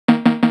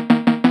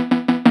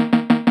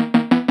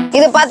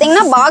இது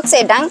பாத்தீங்கன்னா box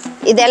item.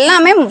 இது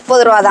எல்லாமே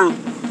 30 ரூபாய் தான்.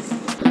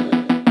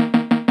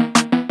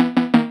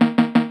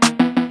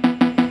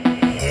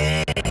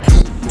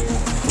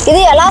 இது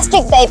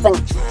எலாஸ்டிக் டைப்புங்க.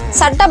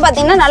 சட்டை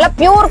பாத்தீங்கன்னா நல்ல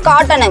பியூர்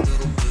காட்டன்.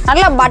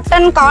 நல்ல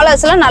பட்டன்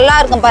காலர்ஸ்ல நல்லா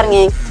இருக்கும் பாருங்க.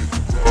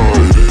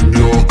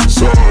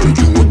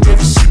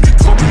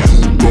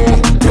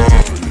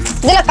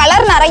 இதுல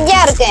கலர் நிறைய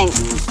இருக்கு.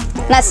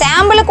 நான்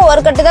சாம்பிளுக்கு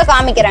ஒரு கட்டு தான்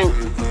காமிக்கிறேன்.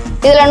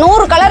 இதுல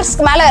 100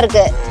 கலர்ஸ்க்கு மேல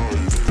இருக்கு.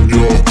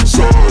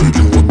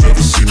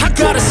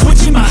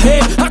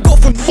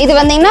 இது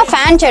வந்தீங்கன்னா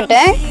ஃபேன் ஷர்ட்.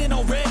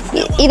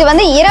 இது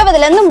வந்து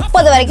 20ல இருந்து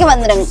 30 வரைக்கும்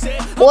வந்துருங்க.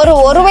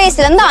 ஒரு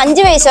வயசுல இருந்து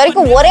 5 வயசு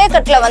வரைக்கும் ஒரே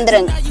கட்ல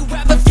வந்துருங்க.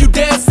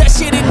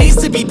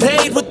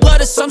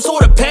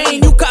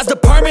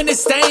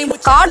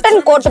 Cotton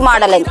code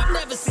model.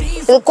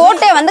 இது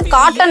கோட்டே வந்து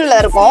காட்டன்ல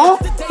இருக்கும்.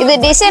 இது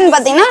டிசைன்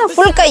பாத்தீங்கன்னா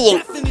ஃபுல்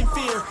கையிங்.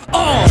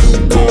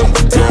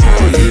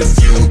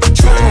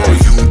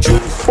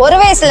 ஒரு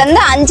வயசுல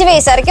இருந்து 5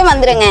 வயசு வரைக்கும்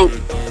வந்துருங்க.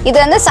 இது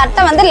வந்து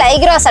சட்டை வந்து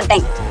லைக்ரா சட்டை.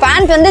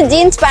 பேண்ட் வந்து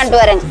ஜீன்ஸ் பேண்ட்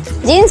வரும்.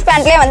 ஜீன்ஸ்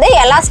பேண்ட்லயே வந்து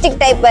எலாஸ்டிக்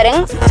டைப்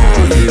வரும்.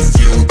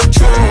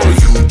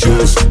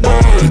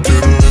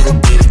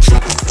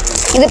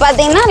 இது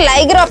பாத்தீங்கன்னா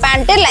லைக்ரா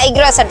பேண்ட்,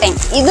 லைக்ரா சட்டை.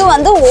 இது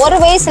வந்து ஒரு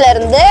வயசுல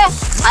இருந்து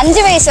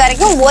 5 வயசு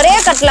வரைக்கும் ஒரே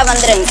கட்ல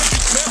வந்துருங்க.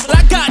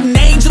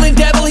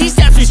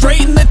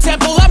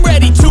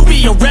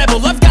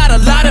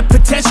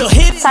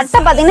 சட்டை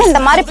பாத்தீங்கன்னா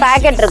இந்த மாதிரி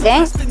பேக்கெட் இருக்கு.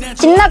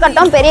 சின்ன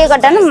கட்டம் பெரிய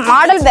கட்டம்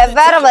மாடல்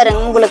வெவ்வேற வரும்.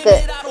 உங்களுக்கு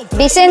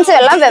டிசைன்ஸ்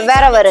எல்லாம்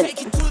வெவ்வேற வரும்.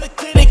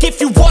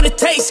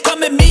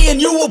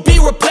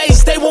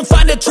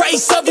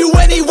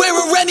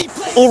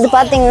 இது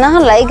பாத்தீங்கன்னா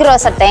லைக்ரா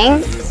சட்டை.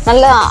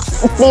 நல்லா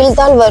இப்படி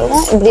இழுத்தால்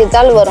வரும், இப்படி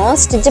இழுத்தால் வரும்.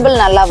 ஸ்டிச்சபிள்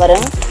நல்லா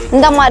வரும்.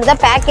 இந்த மாதிரி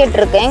தான் பேக்கெட்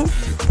இருக்கு.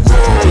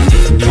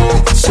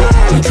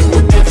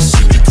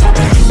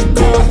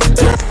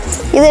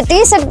 இது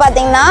டி-ஷர்ட்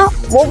பாத்தீங்கன்னா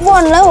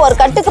ஒவ்வொன்றும் ஒரு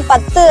கட்டுக்கு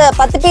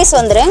 10 பீஸ்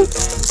வந்துடும்.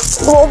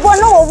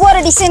 ஒவ்வொன்றும் ஒவ்வொரு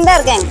டிசைன் தான்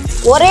இருக்கேன்.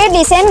 ஒரே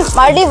டிசைன்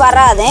மறுபடி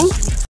வராது.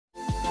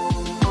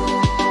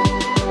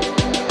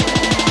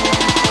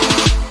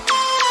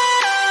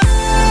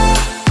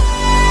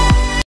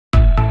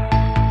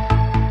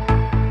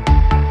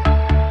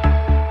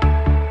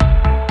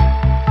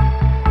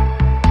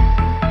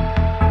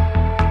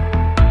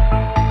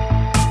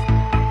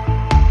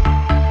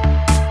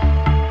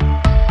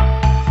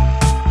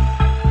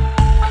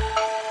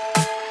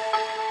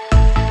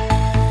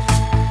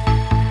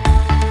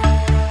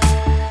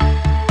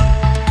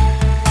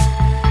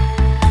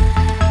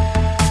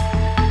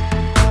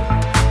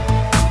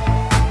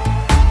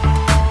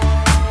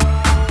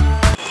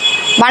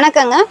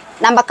 வணக்கங்க.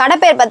 நம்ம கடை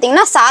பேர்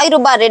பார்த்தீங்கன்னா சாய்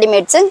ரூபா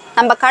ரெடிமேட்ஸு.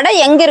 நம்ம கடை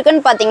எங்கே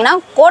இருக்குன்னு பார்த்தீங்கன்னா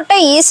கோட்டை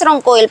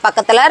ஈஸ்வரன் கோயில்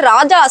பக்கத்தில்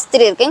ராஜா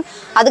ஆஸ்திரி இருக்குங்க.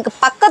 அதுக்கு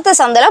பக்கத்து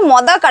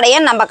சந்தையில் கடையே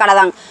நம்ம கடை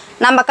தாங்க.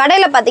 நம்ம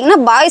கடையில் பார்த்தீங்கன்னா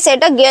பாய்ஸ்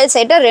ஐட்டம் கேர்ள்ஸ்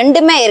ஐட்டம்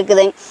ரெண்டுமே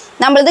இருக்குதுங்க.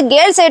 நம்மளது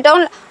கேர்ள்ஸ்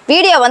ஐட்டம்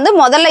வீடியோ வந்து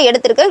முதல்ல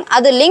எடுத்துருக்குங்க.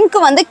 அது லிங்க்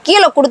வந்து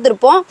கீழே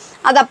கொடுத்துருப்போம்.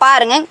 அதை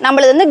பாருங்கள்.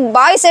 நம்மளது வந்து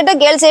பாய்ஸ்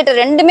ஐட்டம் கேர்ள்ஸ் ஐட்டம்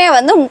ரெண்டுமே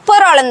வந்து 30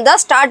 ரூபாலேருந்து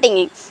தான்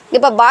ஸ்டார்டிங்கு.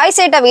 இப்போ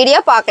பாய்ஸ் ஐட்டம்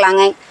வீடியோ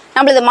பார்க்கலாங்க.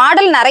 நம்மளது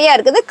மாடல் நிறையா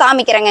இருக்குது,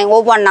 காமிக்கிறேங்க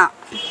ஒவ்வொன்றா.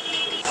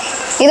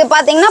 இது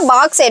பார்த்தீங்கன்னா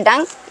பாக்ஸ்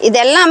ஐட்டம். இது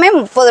எல்லாமே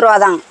 30 ரூபா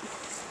தாங்க.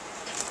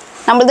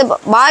 நம்மளது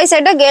பாய்ஸ்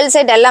ஐட்டம் கேர்ள்ஸ்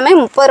ஐட்டம் எல்லாமே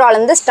 30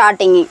 ரூபாலேருந்து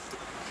ஸ்டார்டிங்கு.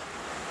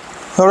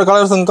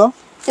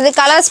 இது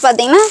கலர்ஸ்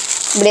பார்த்தீங்கன்னா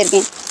இப்படி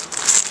இருக்குங்க.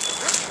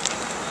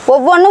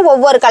 ஒவ்வொன்றும்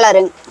ஒவ்வொரு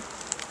கலருங்க.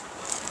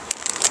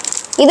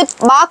 இது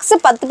பாக்ஸு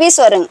 10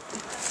 பீஸ் வருங்க.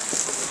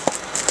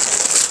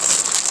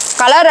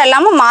 கலர்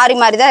எல்லாமே மாறி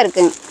மாறி தான்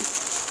இருக்குங்க.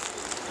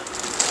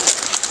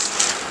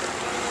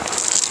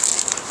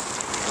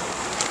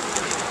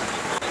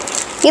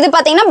 இது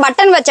பார்த்தீங்கன்னா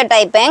பட்டன் வச்ச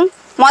டைப்பு.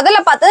 முதல்ல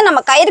பார்த்தது நம்ம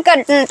கயிறு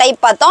கட்டன் டைப்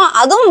பார்த்தோம்.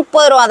 அதுவும்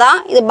 30 ரூபா தான்.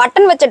 இது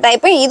பட்டன் வச்ச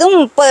டைப்பு.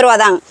 இதுவும் 30 ரூபா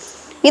தாங்க.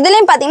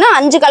 இதுலேயும் பார்த்தீங்கன்னா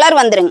 5 கலர்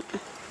வந்துருங்க.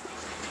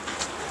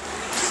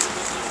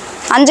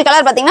 5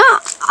 கலர் பார்த்தீங்கன்னா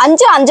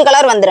 5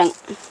 கலர் வந்துருங்க.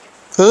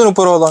 இதுவும்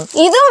 30 ரூபா தான்.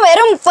 இதுவும்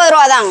வெறும் 30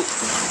 ரூபா தாங்க.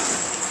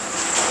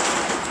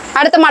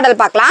 அடுத்த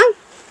மாடல் பார்க்கலாம்.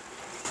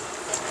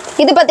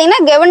 இது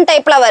பார்த்தீங்கன்னா கெவன்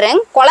டைப்பில்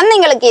வரும்.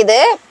 குழந்தைங்களுக்கு இது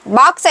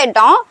பாக்ஸ்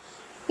ஐட்டம்.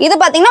 இது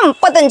பார்த்தீங்கன்னா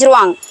 35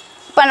 ரூபாங்க.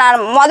 இப்போ நான்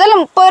முதல்ல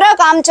 30 ரூபா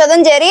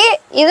காமிச்சதும் சரி,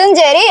 இதுவும்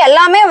சரி,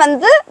 எல்லாமே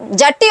வந்து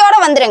ஜட்டியோட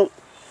வந்துருங்க.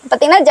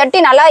 பார்த்தீங்கன்னா ஜட்டி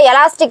நல்லா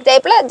எலாஸ்டிக்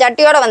டைப்பில்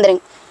ஜட்டியோட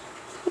வந்துருங்க.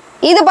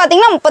 இது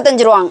பார்த்தீங்கன்னா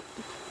 35 ரூபாங்க.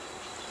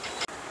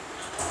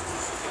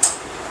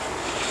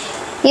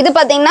 இது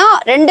பார்த்தீங்கன்னா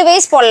 2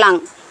 வயசு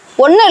போடலாங்க.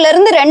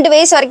 1லேருந்து 2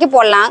 வயசு வரைக்கும்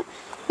போடலாம்.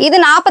 இது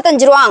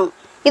 45 ரூபாங்க.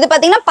 இது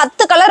பார்த்தீங்கன்னா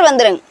 10 கலர்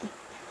வந்துருங்க.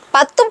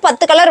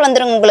 10 கலர்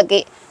வந்துருங்க உங்களுக்கு.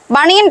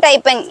 பனியன்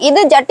டைப்புங்க.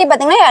 இது ஜட்டி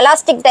பார்த்தீங்கன்னா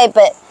எலாஸ்டிக்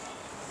டைப்பு.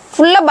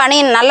 ஃபுல்லாக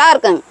பனியன் நல்லா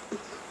இருக்குங்க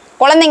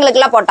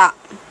குழந்தைங்களுக்குலாம் போட்டால்.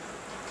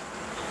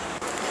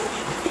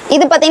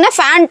 இது பார்த்தீங்கன்னா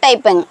ஃபேன்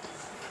டைப்புங்க.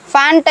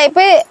 Fan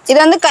type. இது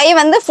வந்து கை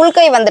வந்து ஃபுல்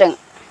கை வந்துருங்க.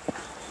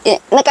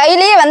 இந்த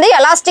கையிலேயே வந்து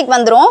எலாஸ்டிக்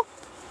வந்துடும்.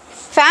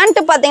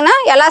 ஃபேண்ட்டு பார்த்தீங்கன்னா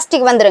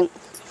எலாஸ்டிக் வந்துருங்க.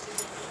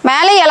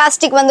 மேலே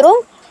எலாஸ்டிக்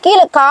வந்துடும்,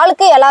 கீழே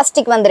காலுக்கு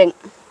எலாஸ்டிக் வந்துருங்க.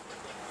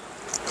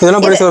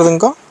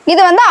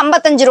 இது வந்து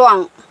 55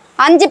 ரூபாங்க.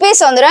 5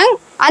 பீஸ் வந்துருங்க.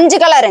 5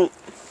 கலருங்க.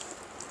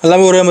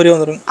 எல்லாமே ஒரே மாதிரி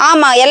வந்துரும்.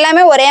 ஆமா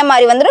எல்லாமே ஒரே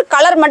மாதிரி வந்துரும்.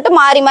 கலர் மட்டும்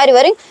மாறி மாறி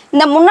வரும்.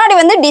 இந்த முன்னாடி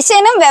வந்து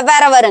டிசைனும்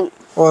வெவ்வேற வரும்.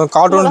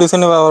 கார்ட்டூன்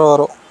டிசைன் வேற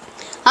வரும்.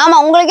 ஆமா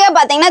உங்களுக்கே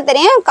பாத்தீங்கன்னா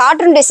தெரியும்.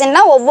 கார்ட்டூன்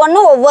டிசைன்னா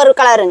ஒவ்வொன்றும் ஒவ்வொரு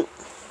கலருங்க,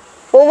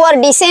 ஒவ்வொரு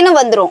டிசைனும்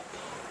வந்துடும்.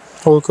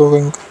 Okay okay.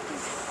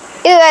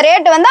 இது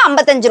ரேட் வந்து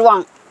 55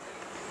 ரூபாங்க.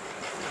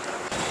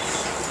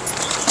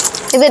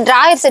 இது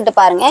டிராயர் செட்டு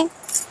பாருங்க.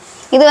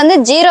 இது வந்து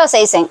 0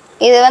 சைஸுங்க.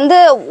 இது வந்து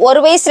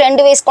 1 வயசு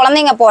 2 வயசு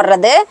குழந்தைங்க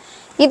போடுறது.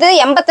 இது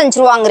 85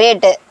 ரூபாங்க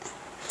ரேட்டு.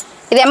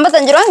 இது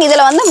 85 ரூபாங்க.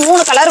 இதில் வந்து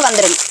 3 கலர்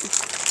வந்துருங்க.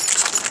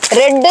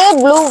 ரெட்டு,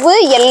 ப்ளூவு,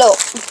 எல்லோ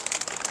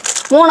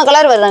 3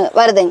 கலர்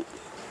வருதுங்க.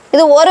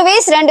 இது 1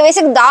 வயசு 2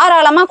 வயசுக்கு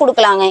தாராளமாக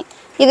கொடுக்கலாங்க.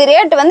 இது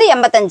ரேட்டு வந்து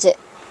 85.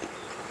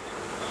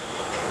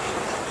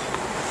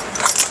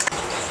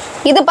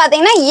 இது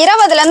பார்த்தீங்கன்னா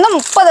 20லேருந்து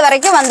 30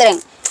 வரைக்கும்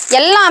வந்துடுங்க.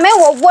 எல்லாமே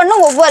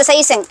ஒவ்வொன்றும் ஒவ்வொரு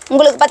சைஸுங்க.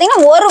 உங்களுக்கு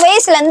பார்த்தீங்கன்னா 1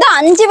 வயசுலேருந்து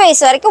 5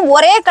 வயசு வரைக்கும்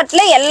ஒரே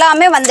கட்டில்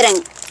எல்லாமே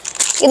வந்துடுங்க.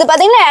 இது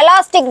பார்த்தீங்கன்னா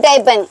எலாஸ்டிக்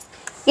டைப்புங்க.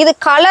 இது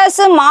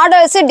கலர்ஸு,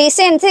 மாடல்ஸு,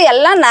 டிசைன்ஸு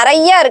எல்லாம்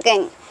நிறையா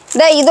இருக்குங்க.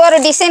 இது ஒரு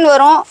டிசைன்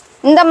வரும்,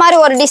 இந்த மாதிரி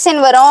ஒரு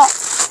டிசைன் வரும்,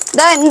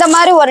 இந்த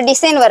மாதிரி ஒரு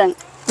டிசைன் வருங்க.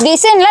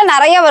 டிசைனில்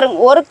நிறையா வருங்க.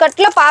 ஒரு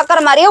கட்டில் பார்க்குற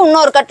மாதிரியே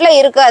இன்னொரு கட்டில்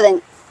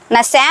இருக்காதுங்க.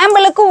 நான்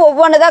சாம்பிளுக்கு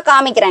ஒவ்வொன்று தான்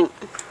காமிக்கிறேங்க.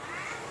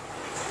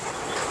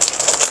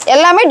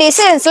 எல்லாமே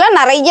டிசைன்ஸில்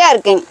நிறையா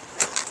இருக்குங்க.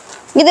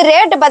 இது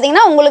ரேட்டு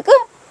பார்த்தீங்கன்னா உங்களுக்கு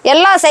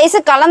எல்லா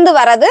சைஸும் கலந்து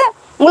வர்றது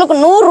உங்களுக்கு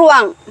 100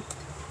 ரூபாங்க.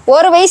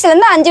 1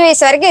 வயசுலேருந்து 5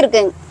 வயசு வரைக்கும்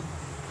இருக்குங்க.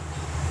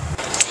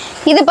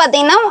 இது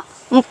பார்த்தீங்கன்னா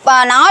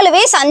 4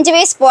 வயசு 5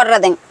 வயசு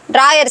போடுறதுங்க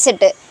ட்ராயர்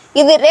செட்டு.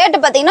 இது ரேட்டு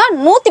பார்த்தீங்கன்னா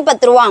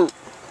 110 ரூபாங்க.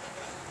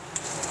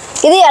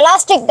 இது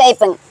எலாஸ்டிக்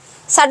டைப்புங்க.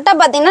 சட்டை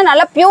பார்த்தீங்கன்னா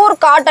நல்லா பியூர்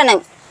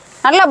காட்டனுங்க.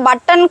 நல்லா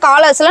பட்டன்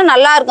காலர்ஸ்லாம்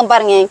நல்லா இருக்கும்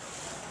பாருங்க.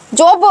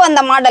 ஜோப்பு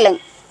வந்த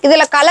மாடலுங்க.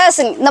 இதில்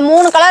கலர்ஸுங்க இந்த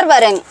 3 கலர்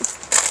வருங்க.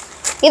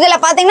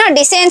 இதில் பார்த்தீங்கன்னா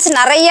டிசைன்ஸ்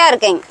நிறையா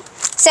இருக்குங்க.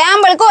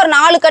 சாம்பிளுக்கு ஒரு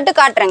 4 கட்டு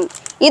காட்டுறேங்க.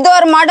 இது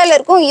ஒரு மாடல்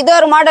இருக்கும், இது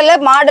ஒரு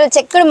model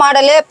checked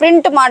model,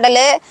 print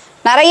model,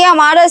 நிறையா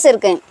மாடல்ஸ்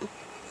இருக்குங்க.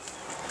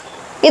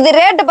 இது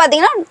ரேட்டு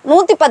பார்த்தீங்கன்னா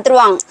 110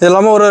 ரூபாங்க.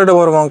 எல்லாமே ஒரே ரேட்டு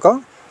வருவாங்கக்கா?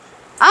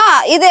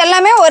 இது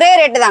எல்லாமே ஒரே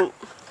ரேட்டு தாங்க.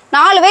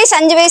 4 வயசு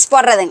 5 வயசு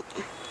போடுறதுங்க.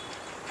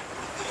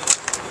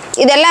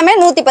 இது எல்லாமே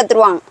 110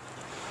 ரூபாங்க.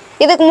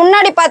 இதுக்கு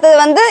முன்னாடி பார்த்தது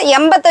வந்து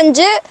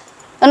 85,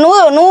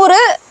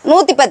 100,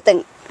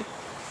 110ங்க.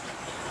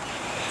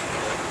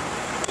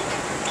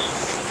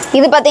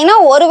 இது பார்த்தீங்கன்னா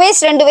 1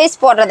 வயசு 2 வயசு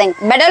போடுறதுங்க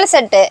பெடல்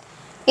செட்டு.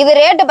 இது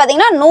ரேட்டு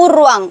பார்த்தீங்கன்னா 100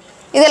 ரூபாங்க.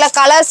 இதில்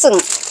கலர்ஸுங்க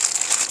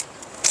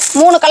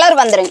 3 கலர்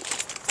வந்துடுங்க.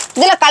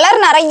 இதில் கலர்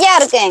நிறையா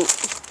இருக்குங்க.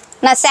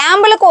 நான்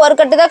சாம்பிளுக்கு ஒரு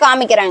கட்டு தான்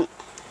காமிக்கிறேங்க.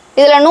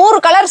 இதில் 100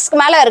 கலர்ஸ்க்கு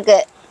மேலே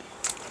இருக்குது.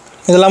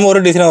 இதெல்லாம் ஒரு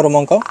டிசைன்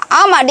வருமாக்கா?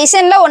 ஆமாம்,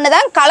 டிசைனில் ஒன்று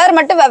தான், கலர்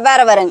மட்டும்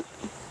வெவ்வேறு வருங்க.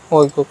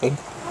 Okay okay.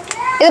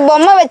 இது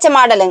பொம்மை வச்ச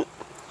மாடலுங்க.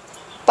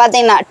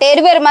 பார்த்தீங்கன்னா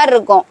டெரிவேர் மாதிரி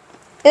இருக்கும்.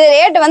 இது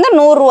ரேட்டு வந்து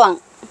 100 ரூபாங்க.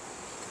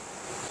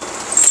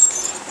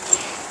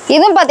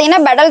 இதுவும் பார்த்தீங்கன்னா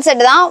பெடல்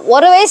செட்டு தான்.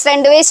 1 வயசு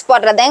 2 வயசு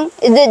போடுறதுங்க.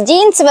 இது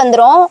ஜீன்ஸ்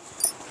வந்துடும்.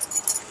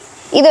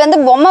 இது வந்து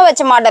பொம்மை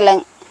வச்ச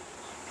மாடலுங்க.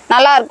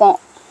 நல்லாயிருக்கும்.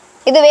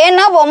 இது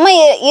வேணா பொம்மை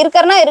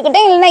இருக்கிறனா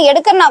இருக்கட்டும், இல்லைன்னா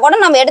எடுக்கிறனா கூட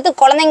நம்ம எடுத்து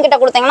குழந்தைங்கிட்ட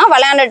கொடுத்தீங்கன்னா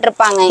விளையாண்டுட்டு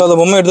இருப்பாங்க.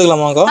 பொம்மை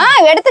எடுத்துக்கலாமாக்கா?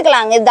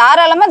 எடுத்துக்கலாங்க. இது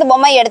தாராளமாக இந்த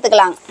பொம்மை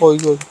எடுத்துக்கலாங்க.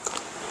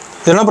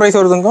 என்ன ப்ரைஸ்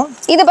வருதுங்கக்கா?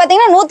 இது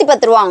பார்த்தீங்கன்னா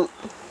 110 ரூபாங்க.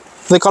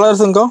 இது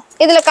கலர்ஸுங்கக்கா?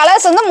 இதில்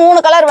கலர்ஸ் வந்து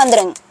 3 கலர்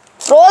வந்துடுங்க.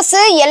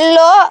 Rose,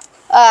 yellow,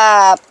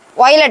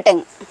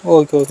 வயலட்டுங்க.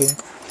 Okay okay.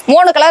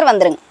 3 colour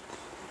வந்துருங்க.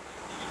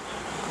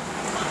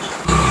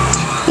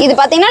 இது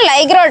பார்த்தீங்கன்னா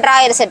லைக்ரோ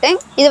ட்ராயர் செட்டு.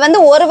 இது வந்து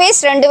 1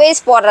 வயசு 2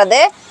 வயசு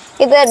போடுறது.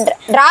 இது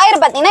ட்ராயர்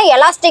பார்த்தீங்கன்னா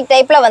எலாஸ்டிக்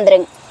டைப்பில்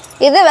வந்துருங்க.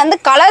 இது வந்து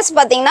கலர்ஸ்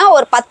பார்த்தீங்கன்னா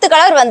ஒரு 10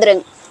 கலர்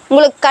வந்துருங்க.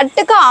 உங்களுக்கு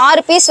கட்டுக்கு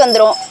 6 பீஸ்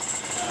வந்துடும்.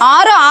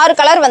 6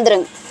 கலர்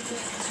வந்துருங்க.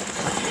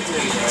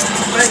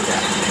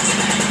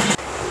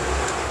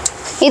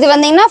 இது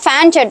வந்தீங்கன்னா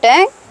ஃபேன் ஷர்ட்டு.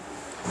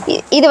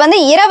 இது வந்து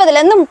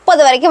 20லேருந்து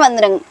 30 வரைக்கும்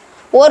வந்துடுங்க.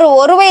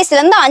 ஒரு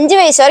வயசுலேருந்து 5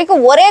 வயசு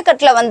வரைக்கும் ஒரே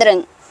கட்டில்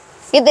வந்துடுங்க.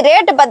 இது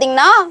ரேட்டு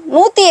பார்த்தீங்கன்னா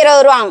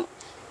 120 ரூபாங்க.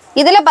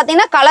 இதில்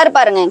பார்த்தீங்கன்னா கலர்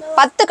பாருங்க,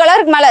 10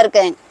 கலருக்கு மேலே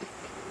இருக்குங்க.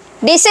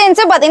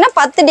 டிசைன்ஸும் பார்த்தீங்கன்னா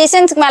 10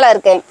 டிசைன்ஸுக்கு மேலே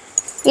இருக்குங்க.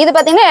 இது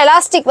பார்த்தீங்கன்னா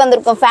எலாஸ்டிக்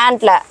வந்திருக்கும்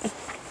ஃபேண்ட்டில்.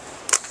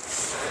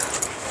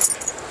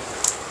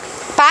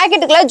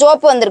 பேக்கெட்டுக்குள்ள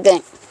ஜோப்பு வந்திருக்கு.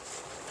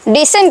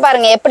 டிசைன்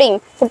பாருங்க எப்படி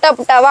புட்டா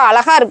புட்டாவா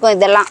அழகா இருக்கும்.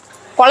 இதெல்லாம்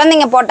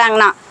குழந்தைங்க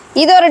போட்டாங்கன்னா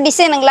இது ஒரு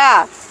டிசைனுங்களா?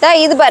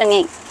 இது பாருங்க,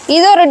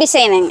 இது ஒரு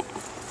டிசைனுங்க.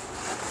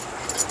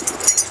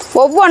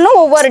 ஒவ்வொன்றும்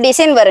ஒவ்வொரு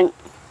டிசைன் வருங்க.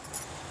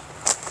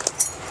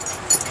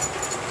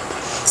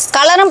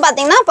 கலரும்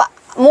பார்த்தீங்கன்னா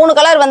 3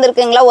 கலர்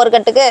வந்திருக்குங்களா ஒரு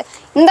கட்டுக்கு.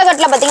 இந்த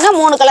கட்டில் பார்த்தீங்கன்னா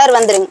 3 கலர்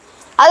வந்துருங்க.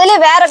 அதுலேயே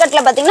வேற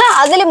கட்டில் பார்த்தீங்கன்னா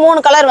அதுலேயும்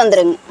 3 கலர்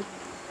வந்துருங்க.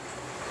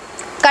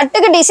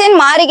 கட்டுக்கு டிசைன்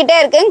மாறிக்கிட்டே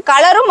இருக்குங்க,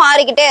 கலரும்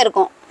மாறிக்கிட்டே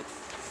இருக்கும்.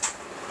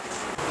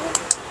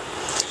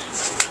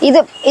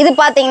 இது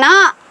பார்த்தீங்கன்னா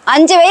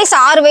 5 வயசு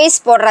 6 வயசு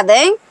போடுறது.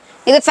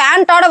 இது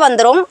ஃபேண்ட்டோட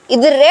வந்துடும்.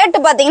 இது ரேட்டு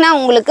பார்த்தீங்கன்னா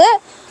உங்களுக்கு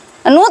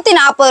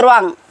 140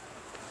 ரூபாங்க.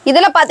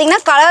 இதில் பார்த்தீங்கன்னா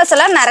கலர்ஸ்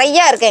எல்லாம்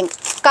நிறையா இருக்குங்க.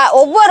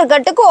 ஒவ்வொரு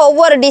கட்டுக்கும்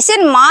ஒவ்வொரு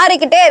டிசைன்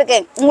மாறிக்கிட்டே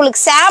இருக்குங்க. உங்களுக்கு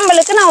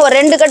சாம்பிளுக்கு நான் ஒரு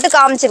 2 கட்டு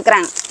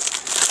காமிச்சிருக்கிறேன்.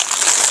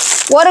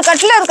 ஒரு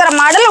கட்டில் இருக்கிற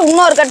மாடல்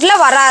இன்னொரு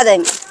கட்டில்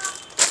வராதுங்க.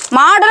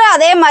 மாடலும்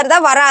அதே மாதிரி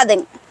தான்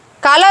வராதுங்க.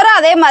 கலரும்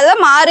அதே மாதிரி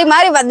தான் மாறி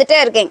மாறி வந்துட்டே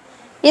இருக்குங்க.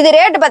 இது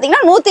ரேட்டு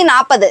பார்த்தீங்கன்னா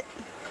 140.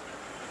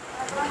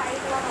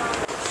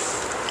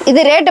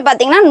 இது ரேட்டு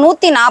பார்த்தீங்கன்னா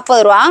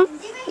 140 ரூபா.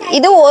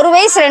 இது 1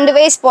 வயசு 2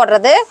 வயசு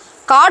போடுறது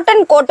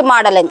காட்டன் கோட்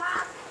மாடலுங்க.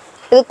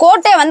 இது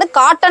கோட்டே வந்து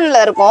காட்டனில்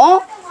இருக்கும்.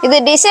 இது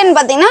டிசைன்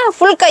பார்த்தீங்கன்னா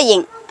ஃபுல்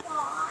கையிங்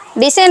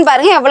டிசைன்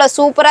பாருங்கள் எவ்வளோ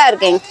சூப்பராக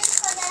இருக்குங்க.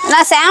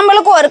 நான்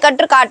சாம்பிளுக்கு ஒரு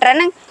கட்டு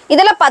காட்டுறேன்னு.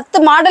 இதில் 10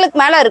 மாடலுக்கு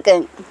மேலே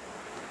இருக்குங்க.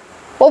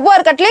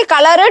 ஒவ்வொரு கட்லேயும்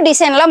கலரு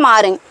டிசைன்லாம்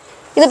மாறுங்க.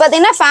 இது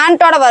பார்த்தீங்கன்னா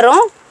ஃபேண்ட்டோட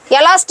வரும்.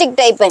 எலாஸ்டிக்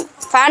டைப்புங்க.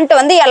 ஃபேண்ட்டு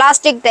வந்து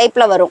எலாஸ்டிக்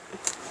டைப்பில் வரும்.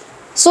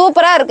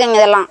 சூப்பராக இருக்குங்க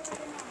இதெல்லாம்.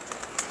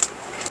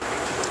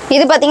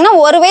 இது பார்த்தீங்கன்னா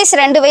 1 வயசு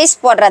 2 வயசு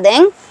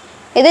போடுறதுங்க.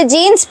 இது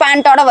ஜீன்ஸ்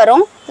பேண்ட்டோட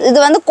வரும். இது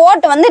வந்து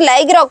கோட் வந்து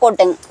லைக்ரோ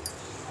கோட்டுங்க.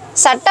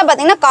 சட்டை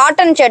பார்த்தீங்கன்னா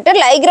காட்டன் ஷர்ட்டு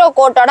லைக்ரோ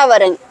கோட்டோட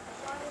வருங்க.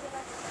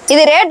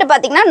 இது ரேட்டு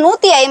பார்த்தீங்கன்னா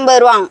 150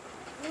 ரூபாங்க.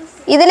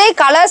 இதுலேயே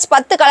கலர்ஸ்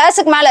 10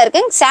 கலர்ஸுக்கு மேலே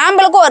இருக்குங்க.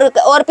 சாம்பிளுக்கு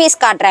ஒரு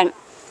பீஸ் காட்டுறேங்க.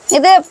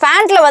 இது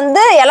பேண்ட்டில்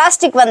வந்து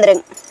எலாஸ்டிக்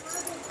வந்துருங்க.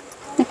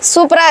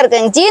 சூப்பராக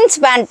இருக்குங்க. ஜீன்ஸ்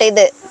பேண்ட்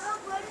இது.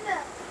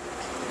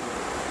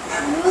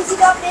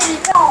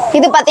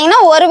 இது பார்த்தீங்கன்னா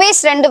 1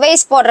 வயசு 2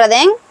 வயசு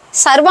போடுறதுங்க.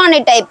 சர்வானி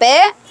டைப்பு.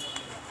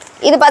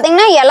 இது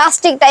பார்த்தீங்கன்னா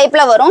எலாஸ்டிக்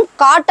டைப்பில் வரும்.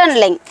 Cotton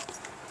line.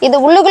 இது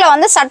உள்ளுக்குள்ளே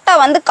வந்து சட்டை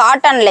வந்து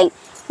காட்டன் லைன்.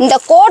 இந்த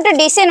கோட்டு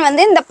டிசைன்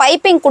வந்து இந்த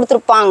பைப்பிங்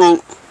கொடுத்துருப்பாங்க.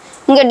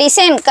 இங்கே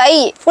டிசைன் கை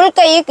ஃபுல்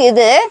கைக்கு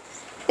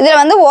இதில்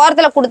வந்து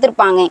ஓரத்தில்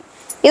கொடுத்துருப்பாங்க.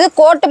 இது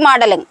கோட்டு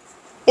மாடலுங்க.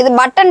 இது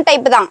பட்டன்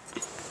டைப்பு தான்.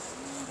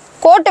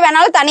 கோட்டு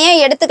வேணாலும்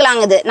தனியாக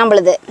எடுத்துக்கலாங்க. இது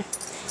நம்மளுது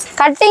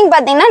கட்டிங்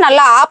பார்த்தீங்கன்னா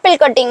நல்லா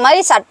ஆப்பிள் கட்டிங்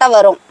மாதிரி சட்டை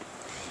வரும்.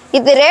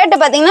 இது ரேட்டு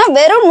பார்த்தீங்கன்னா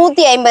வெறும்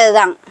 150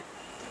 தாங்க.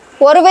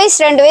 1 வயசு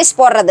 2 வயசு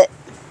போடுறது.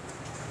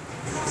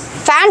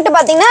 பேண்ட்டு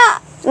பார்த்தீங்கன்னா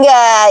இங்கே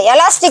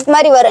எலாஸ்டிக்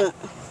மாதிரி வருங்க.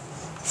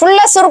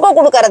 ஃபுல்லாக சுருக்கம்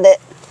கொடுக்கறது.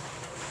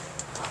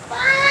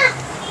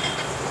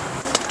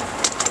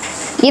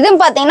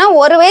 இதுவும் பார்த்தீங்கன்னா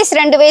 1 வயசு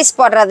 2 வயசு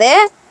போடுறது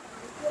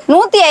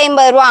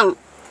 150 ரூபாங்க.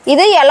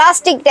 இது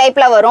எலாஸ்டிக்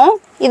டைப்பில் வரும்.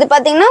 இது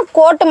பார்த்தீங்கன்னா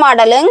கோட்டு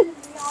மாடலுங்க.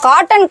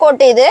 காட்டன்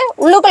கோட்டு. இது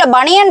உள்ளுக்குள்ளே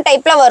பனியன்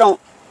டைப்பில் வரும்.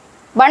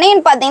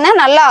 பனியன் பார்த்தீங்கன்னா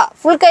நல்லா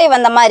ஃபுல் கை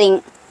வந்த மாதிரிங்க.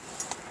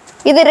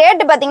 இது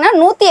ரேட்டு பார்த்தீங்கன்னா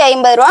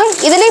 150 ரூபாங்க.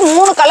 இதுலேயும்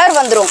 3 கலர்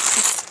வந்துடும்.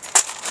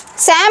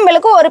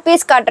 சாம்பிளுக்கு ஒரு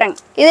பீஸ் காட்டுறேங்க.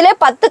 இதில்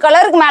 10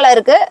 கலருக்கு மேலே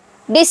இருக்குது.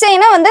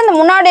 டிசைனை வந்து இந்த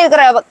முன்னாடி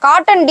இருக்கிற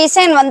காட்டன்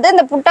டிசைன் வந்து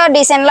இந்த புட்டா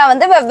டிசைன்லாம்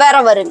வந்து வெவ்வேறு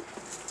வருங்க.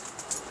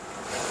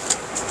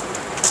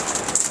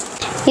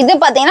 இது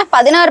பார்த்தீங்கன்னா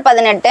 16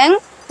 18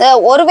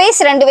 1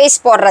 வயசு 2 வயசு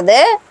போடுறது.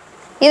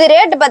 இது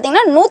ரேட்டு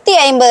பார்த்தீங்கன்னா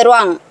 150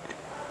 ரூபாங்க.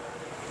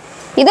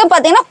 இது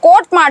பார்த்தீங்கன்னா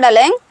கோட்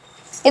மாடலு.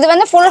 இது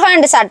வந்து ஃபுல்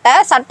ஹேண்ட் சட்டை.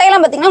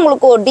 சட்டையெல்லாம் பார்த்தீங்கன்னா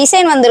உங்களுக்கு ஒரு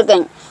டிசைன்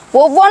வந்துருக்குங்க.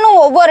 ஒவ்வொன்றும்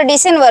ஒவ்வொரு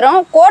டிசைன் வரும்.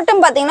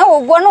 கோட்டும் பார்த்தீங்கன்னா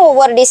ஒவ்வொன்றும்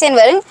ஒவ்வொரு டிசைன்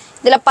வரும்.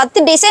 இதில்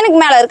 10 டிசைனுக்கு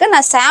மேலே இருக்குது.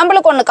 நான்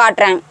சாம்பிளுக்கு ஒன்று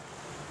காட்டுறேன்.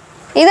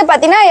 இது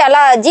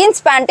பார்த்தீங்கன்னா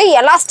ஜீன்ஸ் பேண்ட்டு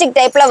எலாஸ்டிக்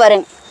டைப்பில்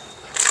வருங்க.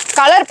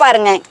 கலர்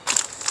பாருங்கள்.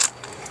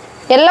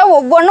 எல்லாம்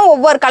ஒவ்வொன்றும்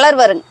ஒவ்வொரு கலர்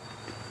வருங்க.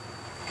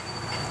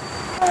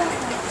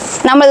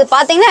 நம்மளது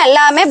பார்த்தீங்கன்னா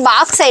எல்லாமே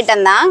பாக்ஸ்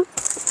ஐட்டம் தான்.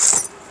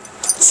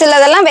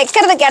 சிலதெல்லாம்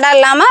வைக்கிறதுக்கு இடம்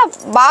இல்லாமல்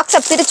பாக்ஸை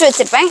பிரித்து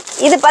வச்சுருப்பேன்.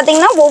 இது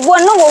பார்த்தீங்கன்னா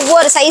ஒவ்வொன்றும்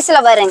ஒவ்வொரு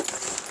சைஸில் வருங்க.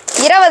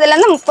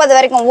 20லேருந்து 30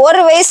 வரைக்கும்.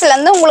 1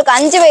 வயசுலேருந்து உங்களுக்கு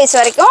 5 வயசு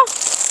வரைக்கும்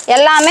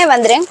எல்லாமே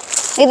வந்துடும்.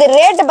 இது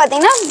ரேட்டு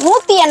பார்த்தீங்கன்னா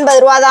 180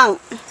 ரூபா தாங்க.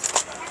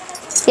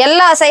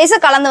 எல்லா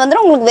சைஸும் கலந்து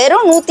வந்துடும். உங்களுக்கு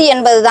வெறும்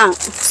 180 தான்.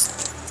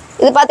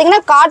 இது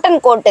பார்த்தீங்கன்னா காட்டன்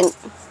கோட்டுங்க.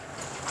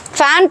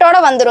 பேண்ட்டோட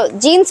வந்துடும்.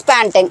 ஜீன்ஸ்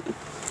பேண்ட்டுங்க.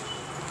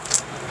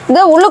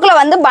 இது உள்ளுக்குள்ளே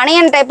வந்து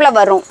பனியன் டைப்பில்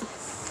வரும்.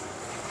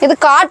 இது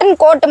காட்டன்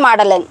கோட்டு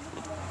மாடலுங்க.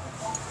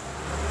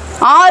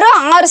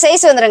 6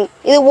 சைஸ் வந்துடுங்க.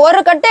 இது ஒரு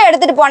கட்டை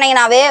எடுத்துகிட்டு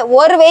போனீங்கன்னாவே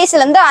 1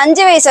 வயசுலேருந்து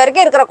 5 வயசு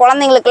வரைக்கும் இருக்கிற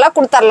குழந்தைங்களுக்கெல்லாம்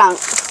கொடுத்துர்லாங்க.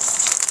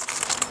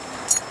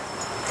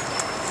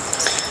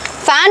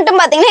 பேண்ட்டும்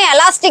பார்த்தீங்கன்னா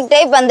எலாஸ்டிக்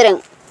டைப்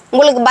வந்துடுங்க.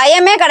 உங்களுக்கு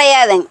பயமே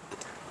கிடையாதுங்க.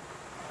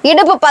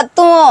 இடுப்பு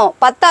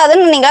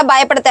பத்தாதுன்னு நீங்கள்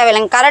பயப்பட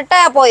தேவையில்லைங்க.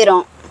 கரெக்டாக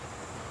போயிடும்.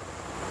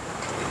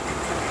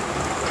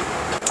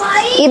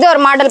 இது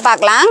ஒரு மாடல்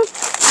பார்க்கலாம்.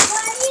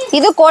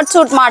 இது கோட்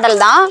சூட்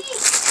மாடல் தான்.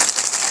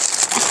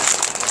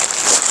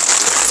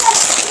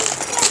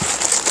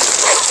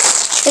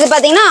 இது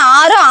பார்த்தீங்கன்னா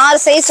 6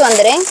 சைஸ்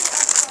வந்துடும்.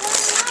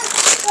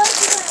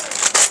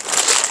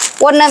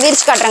 ஒன்று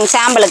விரிச்சு காட்டுறேங்க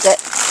சாம்பிளுக்கு.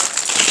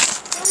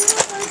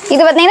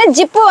 இது பார்த்தீங்கன்னா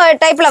ஜிப்பு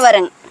டைப்பில்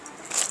வருங்க.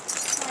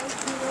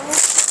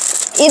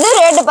 இது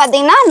ரேட்டு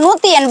பார்த்தீங்கன்னா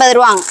 180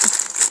 ரூபாங்க.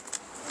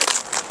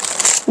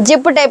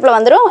 ஜிப்பு டைப்பில்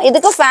வந்துடும்.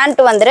 இதுக்கு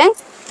பேண்ட் வந்துடும்.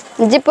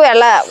 ஜிப்பு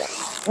எல்லாம்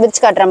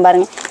விரிச்சு காட்டுறேன்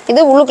பாருங்கள்.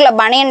 இது உள்ளுக்குள்ள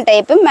பனியன்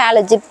டைப்பு. மேலே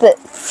ஜிப்பு.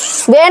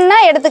 வேணுன்னா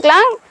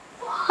எடுத்துக்கலாம்,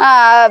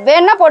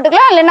 வேணுன்னா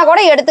போட்டுக்கலாம், இல்லைன்னா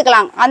கூட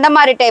எடுத்துக்கலாம். அந்த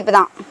மாதிரி டைப்பு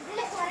தான்.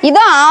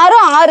 இது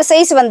 6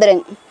 சைஸ்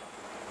வந்துடுங்க.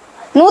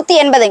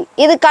 180.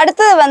 இதுக்கு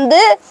அடுத்தது வந்து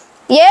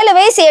 7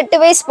 வயசு 8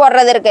 வயசு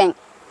போடுறது இருக்குங்க.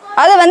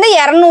 அது வந்து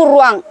 200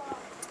 ரூபாங்க.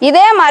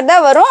 இதே மாதிரி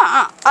தான் வரும்.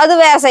 அது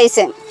வேறு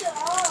சைஸு.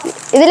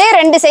 இதுலேயே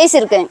 2 சைஸ்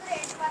இருக்குங்க.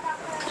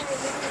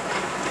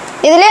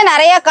 இதுலேயே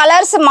நிறையா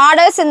கலர்ஸ்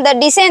மாடல்ஸ் இந்த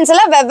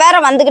டிசைன்ஸ்லாம் வெவ்வேறு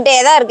வந்துக்கிட்டே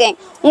தான் இருக்கேன்.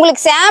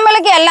 உங்களுக்கு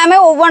சாம்பிளுக்கு எல்லாமே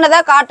ஒவ்வொன்று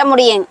தான் காட்ட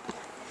முடியுங்க.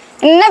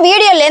 இன்னும்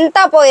வீடியோ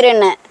லென்த்தாக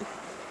போயிருன்னு.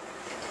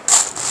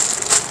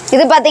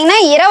 இது பார்த்தீங்கன்னா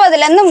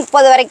 20லேருந்து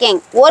 30 வரைக்கும்,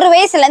 ஒரு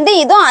வயசுலேருந்து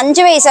இதுவும்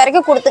 5 வயசு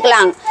வரைக்கும்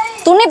கொடுத்துக்கலாங்க.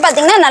 துணி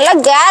பார்த்தீங்கன்னா நல்லா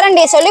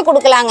கேரண்டி சொல்லி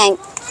கொடுக்கலாங்க,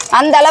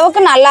 அந்த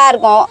அளவுக்கு நல்லா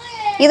இருக்கும்.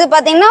 இது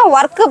பார்த்தீங்கன்னா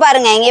ஒர்க்கு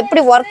பாருங்க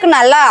எப்படி ஒர்க்கு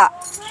நல்லா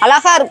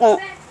அழகாக இருக்கும்.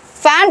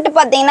 ஃபேண்ட்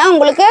பார்த்தீங்கன்னா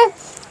உங்களுக்கு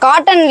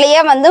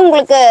காட்டன்லேயே வந்து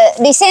உங்களுக்கு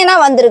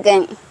டிசைனாக வந்திருக்கு.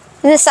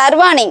 இது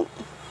சர்வானி,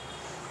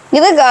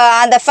 இது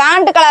அந்த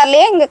ஃபேண்ட்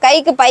கலர்லேயே இங்கே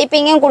கைக்கு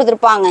பைப்பிங்கும்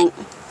கொடுத்துருப்பாங்க.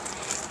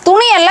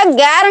 துணியெல்லாம்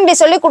கேரண்டி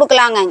சொல்லி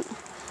கொடுக்கலாங்க,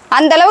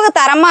 அந்தளவுக்கு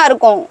தரமாக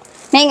இருக்கும்.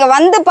 நீங்கள்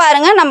வந்து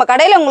பாருங்கள், நம்ம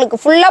கடையில் உங்களுக்கு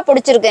ஃபுல்லாக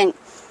பிடிச்சிருக்குங்க.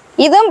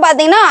 இதுவும்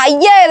பார்த்தீங்கன்னா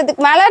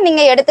 5000க்கு மேலே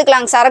நீங்கள்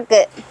எடுத்துக்கலாங்க சரக்கு.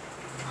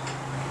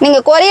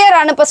 நீங்கள் கொரியர்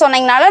அனுப்ப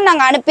சொன்னீங்கனாலும்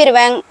நாங்கள்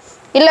அனுப்பிடுவேங்க,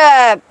 இல்லை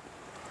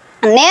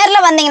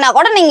நேரில் வந்தீங்கன்னா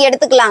கூட நீங்கள்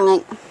எடுத்துக்கலாங்க.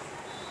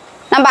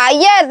 நம்ம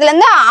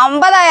 5000லேருந்து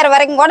 50000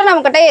 வரைக்கும் கூட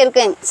நம்மக்கிட்ட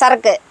இருக்குங்க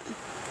சரக்கு.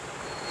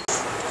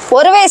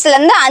 ஒரு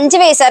வயசுலேருந்து 5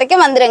 வயசு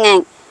வரைக்கும் வந்துடுங்க.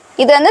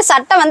 இது வந்து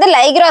சட்டை வந்து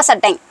லைக்ரா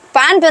சட்டை,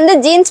 பேண்ட் வந்து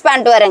ஜீன்ஸ்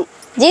பேண்ட் வருங்க.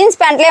 ஜீன்ஸ்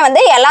பேண்ட்லேயே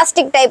வந்து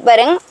எலாஸ்டிக் டைப்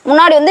வருங்க,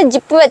 முன்னாடி வந்து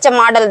ஜிப்பு வச்ச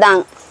மாடல்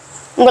தாங்க.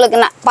 உங்களுக்கு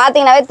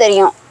பார்த்தீங்கன்னாவே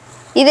தெரியும்.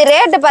 இது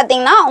ரேட்டு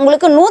பார்த்தீங்கன்னா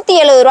உங்களுக்கு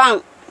 170 ரூபாங்க.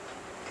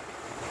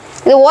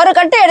 இது ஒரு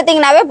கட்டு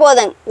எடுத்தீங்கன்னாவே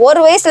போதுங்க, ஒரு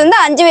வயசுலேருந்து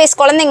 5 வயசு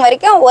குழந்தைங்க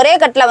வரைக்கும் ஒரே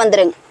கட்டில்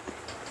வந்துடுங்க.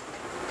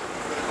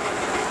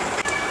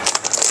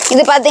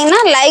 இது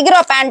பார்த்தீங்கன்னா லைக்ரா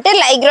பேண்ட்டு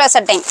லைக்ரா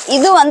சட்டை,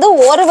 இது வந்து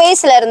ஒரு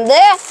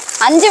வயசுலேருந்து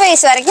 5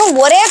 வயசு வரைக்கும்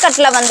ஒரே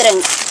கட்டில்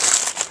வந்துடுங்க.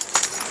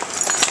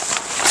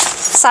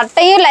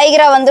 சட்டையும்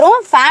லைக்ரா வந்துடும்,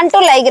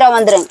 பேண்ட்டும் லைக்ரா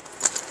வந்துடுங்க.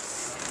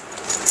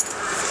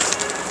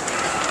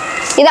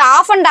 இது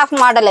ஆஃப் அண்ட் ஆஃப்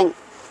மாடலுங்க.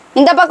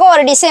 இந்த பக்கம்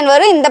ஒரு டிசைன்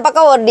வரும், இந்த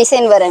பக்கம் ஒரு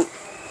டிசைன் வரும்,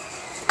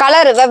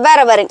 கலர்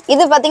வெவ்வேறு வரும்.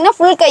 இது பார்த்தீங்கன்னா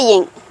ஃபுல்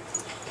கையிங்.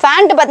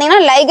 பேண்ட்டு பார்த்தீங்கன்னா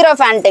லைக்ரா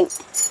பேண்ட்டுங்க,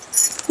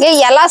 இங்கே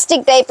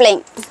எலாஸ்டிக்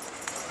டைப்லைங்.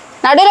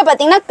 நடுவில்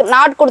பார்த்தீங்கன்னா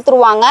நாட்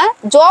கொடுத்துருவாங்க,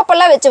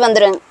 ஜோப்பெல்லாம் வச்சு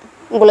வந்துடுங்க.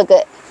 உங்களுக்கு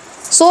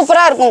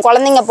சூப்பராக இருக்கும்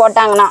குழந்தைங்க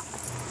போட்டாங்கன்னா.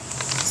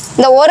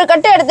 இந்த ஒரு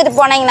கட்டு எடுத்துகிட்டு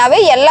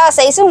போனீங்கன்னாவே எல்லா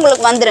சைஸும்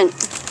உங்களுக்கு வந்துடுங்க.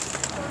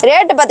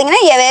 ரேட்டு பார்த்தீங்கன்னா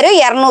வெறும்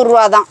 200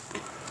 ரூபா தான்.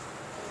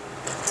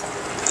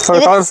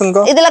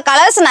 இதில்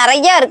கலர்ஸ்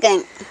நிறையா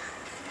இருக்குங்க,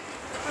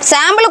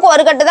 சாம்பிளுக்கு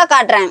ஒரு கட்டு தான்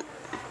காட்டுறேன்.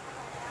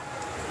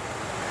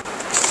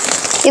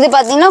 இது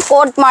பார்த்தீங்கன்னா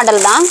கோட்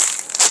மாடல் தான்,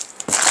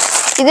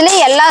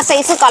 இதுலேயே எல்லா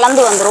சைஸும்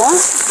கலந்து வந்துடும்.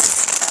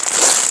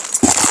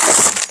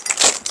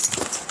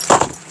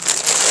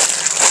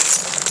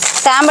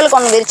 சாம்பிளுக்கு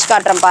ஒன்று விரிச்சு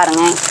காட்டுறேன்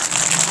பாருங்க.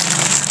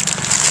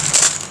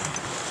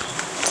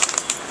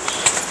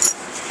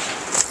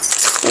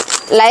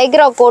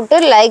 லைக்ரா கோட்டு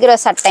லைக்ரா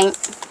சட்டை,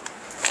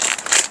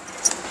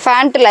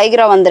 பேண்ட்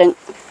லைக்ரா வந்துருங்க,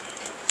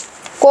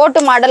 கோட்டு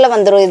மாடலில்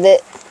வந்துடும்.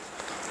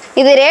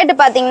 இது ரேட்டு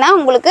பார்த்தீங்கன்னா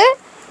உங்களுக்கு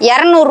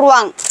 200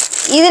 ரூபாங்க.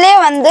 இதிலே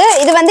வந்து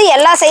இது வந்து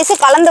எல்லா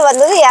சைஸும் கலந்து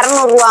வந்தது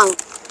 200 ரூபாங்க.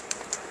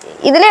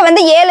 இதிலே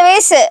வந்து 7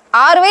 வயசு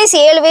 6 வயசு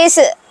 7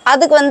 வயசு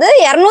அதுக்கு வந்து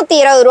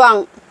 220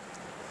 ரூபாங்க.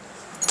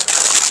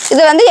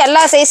 இது வந்து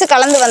எல்லா சைஸும்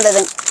கலந்து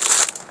வந்தது.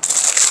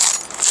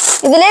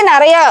 இதிலே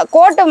நிறையா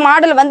கோட்டு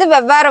மாடல் வந்து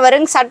வெவ்வேறு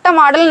வருங்க, சட்டை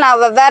மாடல்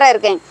நான் வெவ்வேறு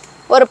இருக்கேன்.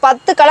 ஒரு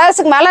 10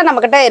 கலர்ஸுக்கு மேலே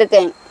நம்மக்கிட்ட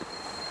இருக்குங்க.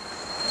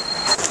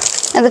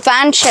 இது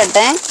பேண்ட்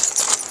ஷர்ட்டு,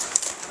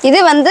 இது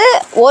வந்து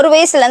ஒரு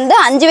வயசுலேருந்து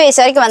 5 வயசு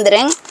வரைக்கும்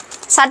வந்துடுங்க.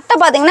 சட்டை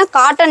பார்த்தீங்கன்னா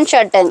காட்டன்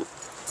ஷர்ட்டுங்க,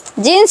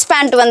 ஜீன்ஸ்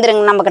பேண்ட்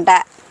வந்துடுங்க நம்மக்கிட்ட.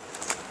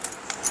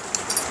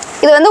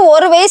 இது வந்து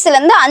ஒரு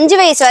வயசுலேருந்து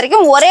 5 வயசு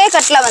வரைக்கும் ஒரே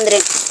கட்டில்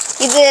வந்துடுங்க.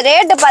 இது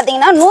ரேட்டு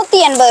பார்த்தீங்கன்னா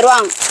 180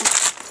 ரூபாங்க.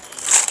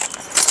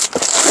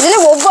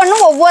 இதில்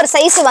ஒவ்வொன்றும் ஒவ்வொரு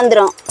சைஸு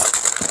வந்துடும்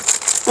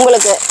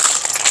உங்களுக்கு.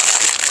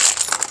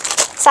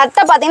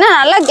 சட்டை பார்த்தீங்கன்னா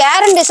நல்லா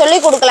கேரண்டி சொல்லி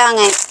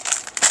கொடுக்கலாங்க,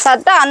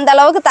 சட்டை அந்த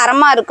அளவுக்கு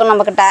தரமாக இருக்கும்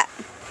நம்மக்கிட்ட.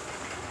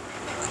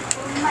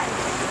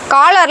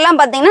 காலர்லாம்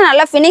பார்த்தீங்கன்னா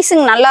நல்லா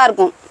ஃபினிஷிங் நல்லா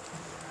இருக்கும்.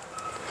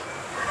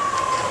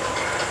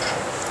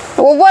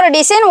 ஒவ்வொரு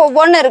டிசைன்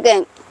ஒவ்வொன்று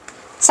இருக்குங்க.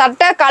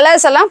 சட்டை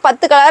கலர்ஸ் எல்லாம்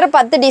 10 கலர்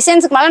 10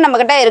 டிசைன்ஸுக்கு மேலே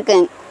நம்மக்கிட்ட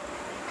இருக்குங்க.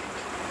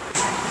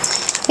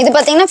 இது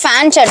பார்த்தீங்கன்னா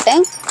ஃபேன் ஷர்ட்டு,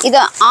 இது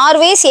 6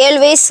 வயசு 7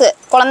 வயசு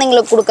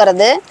குழந்தைங்களுக்கு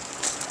கொடுக்கறது.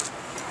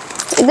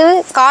 இது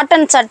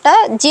காட்டன் சட்டை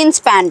ஜீன்ஸ்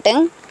பேண்ட்டு.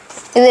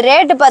 இது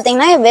ரேட்டு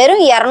பார்த்தீங்கன்னா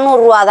வெறும் 200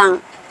 ரூபா தாங்க.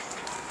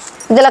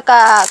 இதில்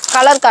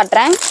கலர்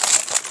காட்டுறேன்.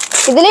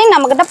 இதுலேயும்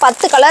நம்மக்கிட்ட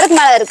 10 கலருக்கு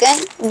மேலே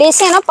இருக்குது,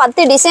 டிசைனாக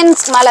 10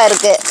 டிசைன்ஸ் மேலே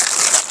இருக்குது.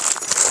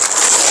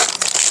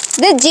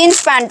 இது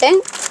ஜீன்ஸ் பேண்ட்டு,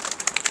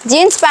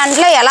 ஜீன்ஸ்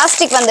பேண்ட்டில்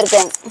எலாஸ்டிக்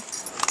வந்திருக்கு,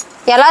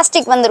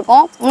 எலாஸ்டிக்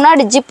வந்திருக்கும்,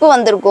 முன்னாடி ஜிப்பு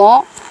வந்திருக்கும்.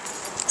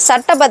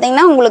 சட்டை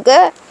பார்த்திங்கன்னா உங்களுக்கு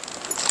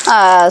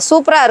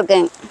சூப்பராக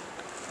இருக்குங்க.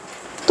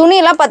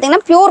 துணியெல்லாம்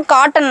பார்த்திங்கன்னா ப்யூர்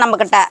காட்டன்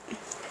நம்மக்கிட்ட,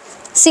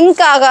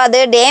 சிங்க் ஆகாது,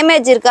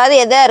 டேமேஜ் இருக்காது,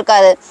 எதாக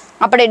இருக்காது.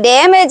 அப்படி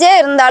டேமேஜே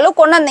இருந்தாலும்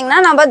கொண்டு வந்தீங்கன்னா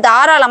நம்ம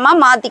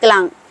தாராளமாக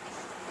மாற்றிக்கலாம்.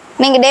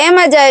 நீங்கள்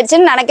டேமேஜ்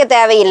ஆகிடுச்சின்னு நினைக்க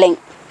தேவையில்லைங்க.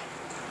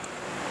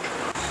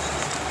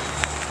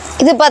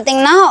 இது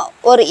பார்த்திங்கன்னா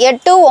ஒரு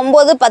 8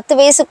 9 10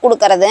 வயசுக்கு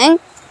கொடுக்கறது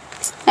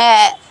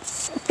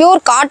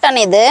ப்யூர் காட்டன்.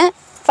 இது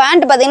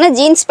பேண்ட் பார்த்திங்கன்னா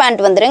ஜீன்ஸ்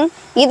பேண்ட் வந்துடுங்க.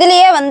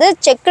 இதுலேயே வந்து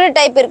செக்குடு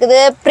டைப் இருக்குது,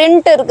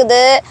 பிரிண்ட்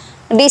இருக்குது,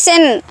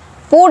 டிசைன்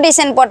பூ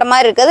டிசைன் போட்ட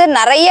மாதிரி இருக்குது,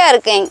 நிறையா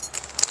இருக்குங்க.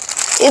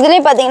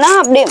 இதுலேயே பார்த்திங்கன்னா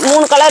அப்படி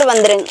 3 கலர்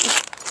வந்துடுங்க.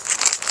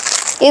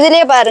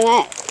 இதுலேயே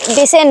பாருங்கள்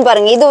டிசைன்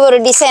பாருங்கள், இது ஒரு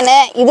டிசைனு,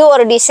 இது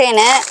ஒரு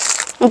டிசைனு,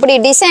 இப்படி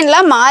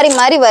டிசைன்லாம் மாறி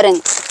மாறி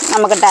வருங்க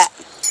நம்மக்கிட்ட.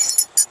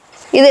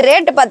 இது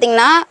ரேட்டு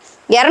பார்த்தீங்கன்னா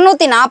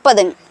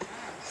 240.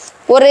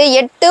 ஒரு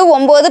 8,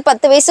 9,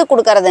 10 வயசு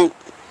கொடுக்கறது.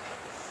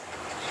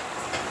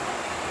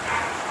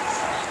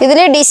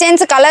 இதுலேயே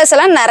டிசைன்ஸ் கலர்ஸ்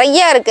எல்லாம்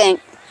நிறையா இருக்கு.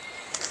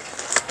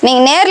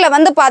 நீங்கள் நேரில்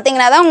வந்து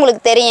பார்த்தீங்கன்னா தான்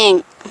உங்களுக்கு தெரியும்.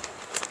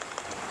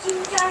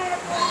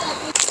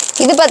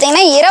 இது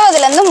பார்த்தீங்கன்னா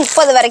 20லேருந்து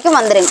 30 வரைக்கும்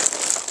வந்துடுங்க.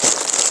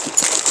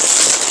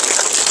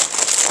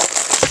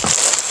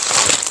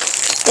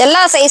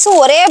 எல்லா சைஸும்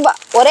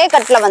ஒரே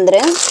கட்டில்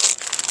வந்துடும்.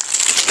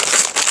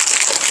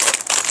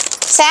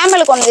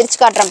 சாம்பிளுக்கு ஒன்று விரிச்சு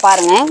காட்டுறேன்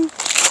பாருங்க.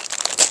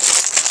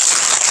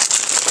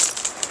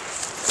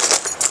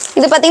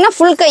 இது பார்த்தீங்கன்னா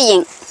ஃபுல்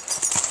கையிங்.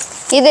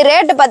 இது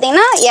ரேட்டு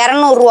பார்த்தீங்கன்னா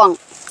 200 ரூபாங்க.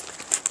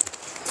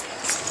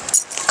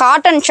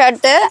 Cotton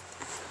shirt.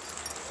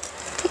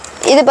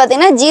 இது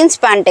பார்த்தீங்கன்னா ஜீன்ஸ்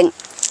பேண்ட்டுங்க.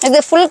 இது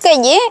ஃபுல்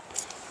கையி.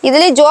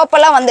 இதுலேயும்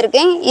ஜோப்பெல்லாம்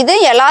வந்திருக்கு. இது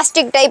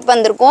எலாஸ்டிக் டைப்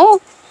வந்திருக்கும்,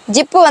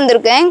 ஜிப்பு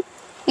வந்திருக்கு.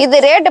 இது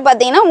ரேட்டு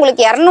பார்த்தீங்கன்னா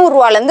உங்களுக்கு 200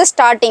 ரூபாலேருந்து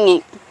ஸ்டார்டிங்கு.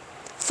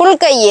 ஃபுல்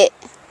கையி.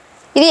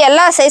 இது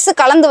எல்லா சைஸும்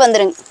கலந்து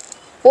வந்துடுங்க.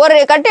 ஒரு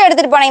கட்டு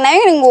எடுத்துகிட்டு போனீங்கன்னா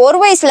நீங்கள் 1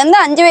 வயசுலேருந்து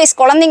 5 வயசு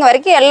குழந்தைங்க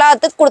வரைக்கும்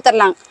எல்லாத்துக்கும்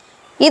கொடுத்துடலாம்.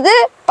 இது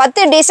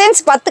 10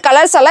 டிசைன்ஸ் 10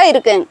 கலர்ஸ் எல்லாம்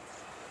இருக்குங்க.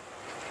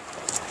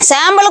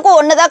 சாம்பிளுக்கு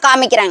ஒன்று தான்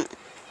காமிக்கிறாங்க.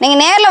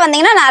 நீங்கள் நேரில்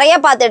வந்தீங்கன்னா நிறையா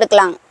பார்த்து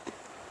எடுக்கலாம்.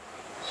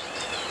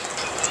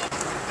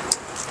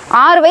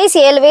 6 வயசு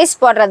 7 வயசு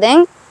போடுறது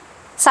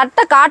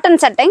சட்டை, காட்டன்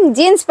சட்டை,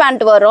 ஜீன்ஸ்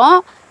பேண்ட் வரும்.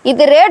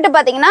 இது ரேட்டு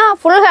பார்த்தீங்கன்னா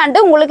ஃபுல்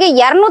ஹேண்டு உங்களுக்கு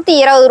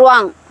 220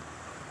 ரூபாங்க.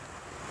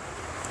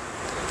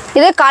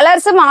 இது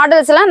கலர்ஸு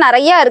மாடல்ஸ்லாம்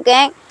நிறையா இருக்கு.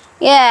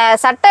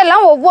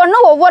 சட்டையெல்லாம்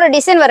ஒவ்வொன்றும் ஒவ்வொரு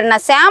டிசைன் வரும்.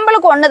 நான்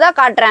சாம்பிளுக்கு ஒன்று தான்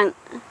காட்டுறேன்.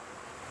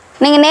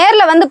 நீங்கள்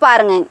நேரில் வந்து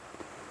பாருங்கள்.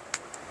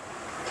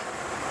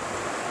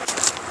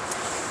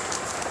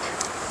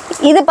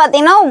 இது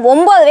பார்த்தீங்கன்னா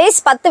 9 வயசு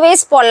 10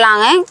 வயசு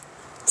போடலாங்க.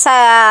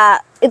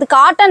 இது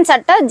காட்டன்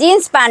சட்டை,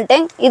 ஜீன்ஸ் பேண்ட்டு.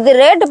 இது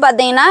ரேட்டு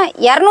பார்த்தீங்கன்னா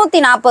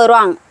 240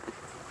 ரூபாங்க.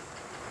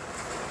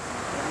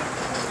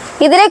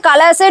 இதிலே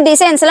கலர்ஸு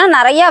டிசைன்ஸ்லாம்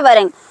நிறையா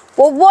வருங்க.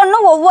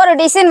 ஒவ்வொன்றும் ஒவ்வொரு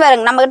டிசைன்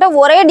வருங்க. நம்மக்கிட்ட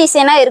ஒரே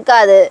டிசைனாக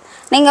இருக்காது.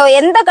 நீங்கள்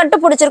எந்த கட்டு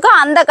பிடிச்சிருக்கோ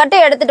அந்த கட்டு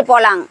எடுத்துகிட்டு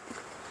போகலாங்க.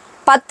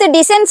 10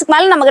 டிசைன்ஸுக்கு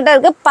மேலே நம்மக்கிட்ட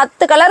இருக்குது.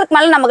 10 கலருக்கு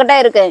மேலே நம்மக்கிட்ட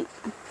இருக்குது.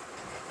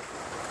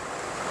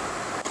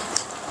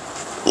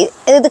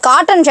 இது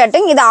காட்டன்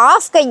ஷர்ட்டுங்க. இது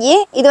ஆஃப் கையி.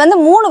 இது வந்து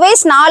 3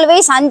 வயசு 4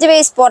 வயசு 5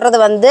 வயசு போடுறது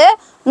வந்து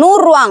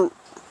 100 ரூபாங்க.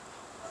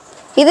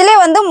 இதிலே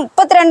வந்து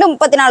 32,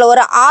 34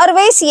 ஒரு 6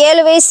 வயசு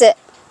 7 வயசு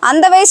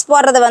அந்த வயசு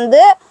போடுறது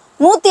வந்து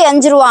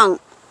 105 ரூபாங்க.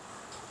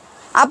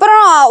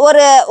 அப்புறம்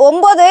ஒரு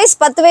 9 வயசு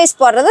 10 வயசு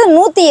போடுறது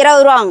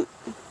 120 ரூபாங்க.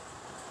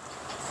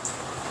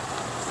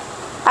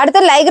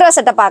 அடுத்து லைக்ரா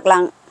சட்டை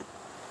பார்க்கலாங்க.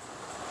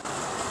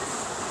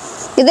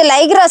 இது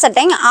லைக்ரா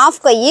சட்டைங்க.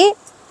 ஆஃப் கையி.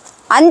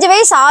 5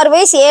 வயசு 6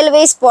 வயசு 7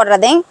 வயசு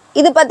போடுறதுங்க.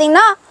 இது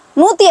பார்த்தீங்கன்னா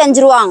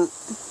 105 ரூபாங்க.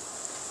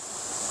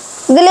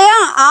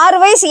 இதுலேயும் 6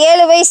 வயசு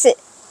 7 வயசு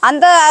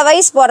அந்த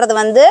வயசு போடுறது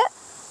வந்து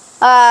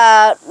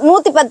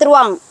 110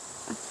 ரூபாங்க.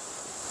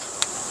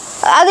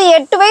 அது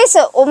 8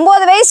 வயசு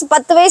 9 வயசு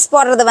 10 வயசு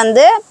போடுறது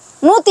வந்து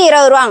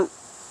 120 ரூபாங்க.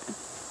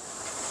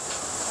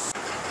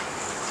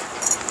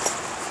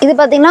 இது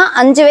பார்த்தீங்கன்னா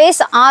 5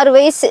 வயசு 6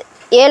 வயசு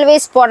 7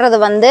 வயசு போடுறது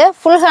வந்து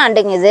ஃபுல்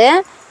ஹேண்டுங்க.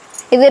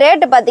 இது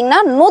ரேட்டு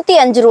பார்த்தீங்கன்னா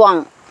 105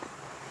 ரூபாங்க.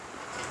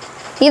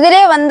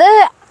 இதிலே வந்து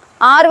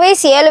 6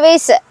 வயசு 7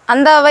 வயசு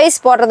அந்த வயசு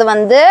போடுறது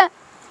வந்து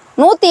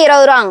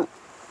 120 ரூபாங்க.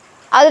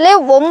 அதுலேயே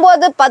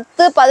 9,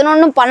 10,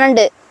 11,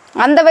 12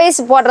 அந்த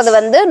வயசு போடுறது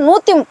வந்து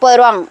 130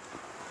 ரூபாங்க.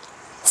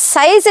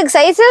 சைஸுக்கு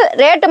சைஸு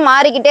ரேட்டு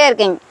மாறிக்கிட்டே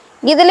இருக்குங்க.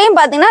 இதுலேயும்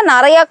பார்த்தீங்கன்னா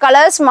நிறையா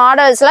கலர்ஸ்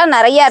மாடல்ஸ்லாம்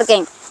நிறையா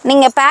இருக்குங்க.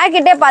 நீங்கள்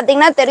பேக்கெட்டே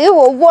பார்த்தீங்கன்னா தெரியும்.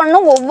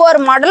 ஒவ்வொன்றும் ஒவ்வொரு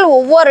மாடல்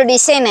ஒவ்வொரு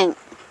டிசைனு.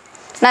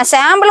 நான்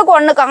சாம்பிளுக்கு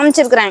ஒன்று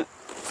காமிச்சிருக்கிறேன்.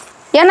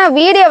 ஏன்னா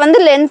வீடியோ வந்து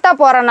லென்த்தாக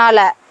போகிறனால.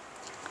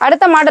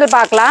 அடுத்த மாடல்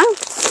பார்க்கலாம்.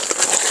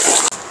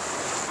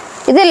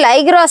 இது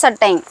லைக்ரா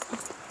சட்டை.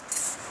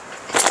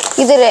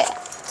 இது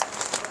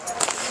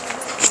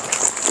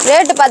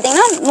ரேட்டு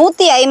பார்த்தீங்கன்னா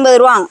 150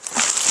 ரூபாங்க.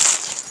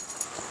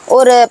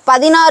 ஒரு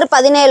 16,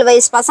 17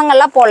 வயசு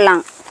பசங்கள்லாம்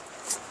போடலாம்.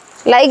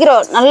 லைக்ரோ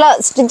நல்லா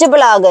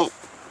ஸ்டிச்சபிள் ஆகும்.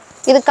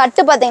 இது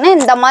கட்டு பார்த்தீங்கன்னா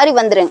இந்த மாதிரி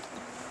வந்துடுங்க.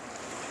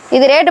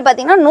 இது ரேட்டு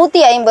பார்த்தீங்கன்னா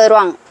 150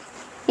 ரூபாங்க.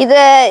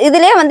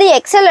 இதுலேயே வந்து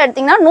எக்ஸல்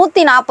எடுத்திங்கன்னா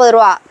 140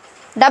 ரூபா,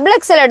 டபுள்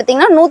எக்ஸல்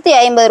எடுத்திங்கன்னா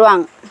 150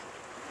 ரூபாங்க.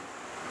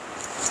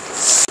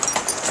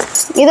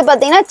 இது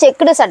பார்த்தீங்கன்னா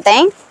செக்குடு சட்டை.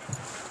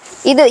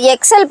 இது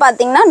எக்ஸல்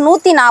பார்த்தீங்கன்னா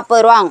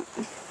 140 ரூபாங்க.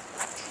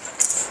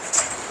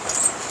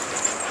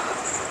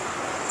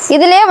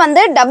 இதுலேயே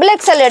வந்து டபுள்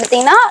எக்ஸல்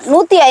எடுத்திங்கன்னா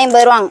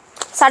 150 ரூபாங்க.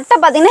 சட்டை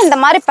பார்த்தீங்கன்னா இந்த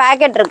மாதிரி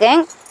பேக்கெட் இருக்கு.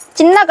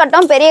 சின்ன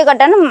கட்டம் பெரிய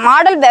கட்டம்னு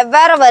மாடல்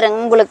வெவ்வேறு வருங்க.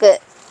 உங்களுக்கு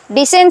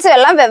டிசைன்ஸ்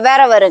எல்லாம்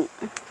வெவ்வேறு வருங்க.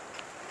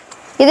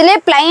 இதுலேயே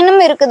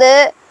பிளைனும் இருக்குது,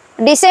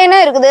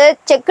 டிசைனும் இருக்குது,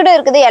 செக்குடு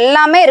இருக்குது,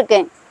 எல்லாமே இருக்கு.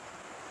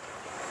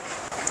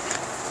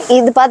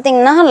 இது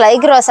பார்த்தீங்கன்னா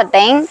லைக்ரா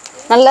சட்டை.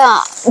 நல்லா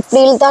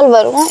இப்படி இழுத்தால்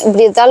வரும்,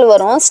 இப்படி இழுத்தால்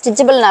வரும்,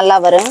 ஸ்டிச்சபிள் நல்லா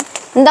வரும்.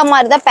 இந்த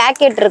மாதிரி தான்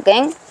பேக்கெட் இருக்கு.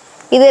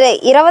 இது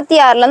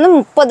 26லேருந்து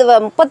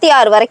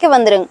 36 வரைக்கும்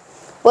வந்துடுங்க.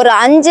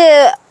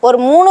 ஒரு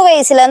 3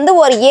 வயசுலேருந்து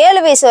ஒரு 7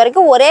 வயசு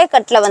வரைக்கும் ஒரே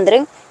கட்டில்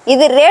வந்துடுங்க.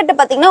 இது ரேட்டு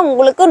பார்த்திங்கன்னா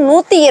உங்களுக்கு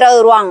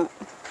 120 ரூபாங்க.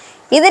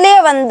 இதுலேயே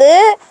வந்து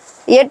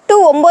 8,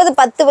 9,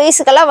 10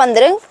 வயசுக்கெல்லாம்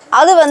வந்துடுங்க.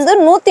 அது வந்து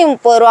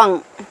 130 ரூபாங்க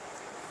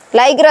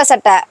லைக்ரா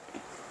சட்டை.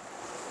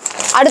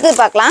 அடுத்து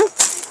பார்க்கலாம்.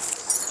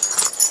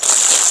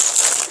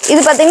 இது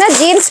பார்த்தீங்கன்னா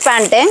ஜீன்ஸ்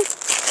பேண்ட்டு.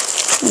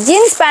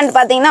 ஜீன்ஸ் பேண்ட்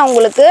பார்த்தீங்கன்னா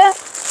உங்களுக்கு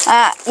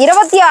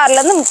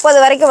 26லேருந்து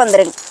 30 வரைக்கும்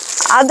வந்துடுங்க.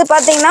 அது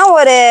பார்த்தீங்கன்னா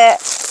ஒரு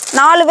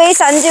 4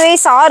 வயசு 5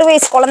 வயசு 6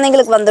 வயசு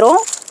குழந்தைங்களுக்கு வந்துடும்.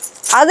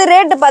 அது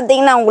ரேட்டு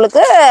பார்த்தீங்கன்னா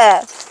உங்களுக்கு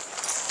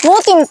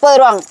 130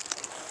 ரூபாங்க.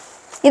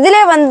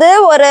 இதில் வந்து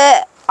ஒரு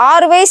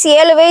 6 வயசு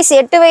 7 வயசு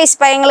 8 வயசு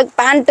பையங்களுக்கு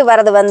பேண்ட்டு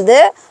வர்றது வந்து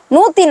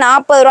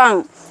 140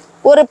 ரூபாங்க.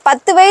 ஒரு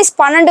 10 வயசு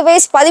 12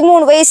 வயசு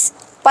 13 வயசு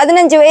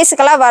 15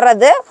 வயசுக்கெல்லாம்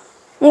வர்றது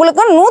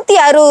உங்களுக்கு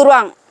 160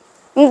 ரூபாங்க.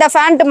 இந்த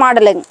பேண்ட்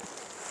மாடலுங்க.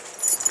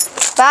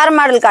 வேறு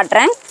மாடல்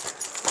காட்டுறேன்.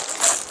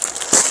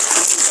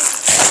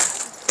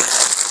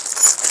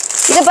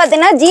 இது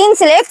பார்த்தீங்கன்னா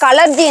ஜீன்ஸ்லேயே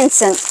கலர்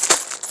ஜீன்ஸு.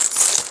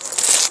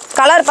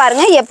 கலர்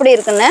பாருங்கள் எப்படி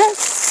இருக்குன்னு.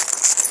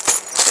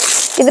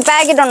 இது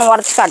பேக்கெட் ஒன்று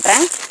உடச்சி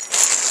காட்டுறேன்.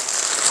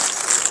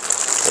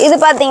 இது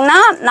பார்த்தீங்கன்னா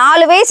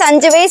 4 வயசு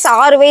 5 வயசு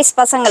 6 வயசு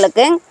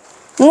பசங்களுக்கு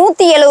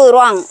 170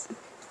 ரூபாங்க.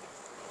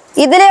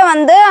 இதில்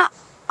வந்து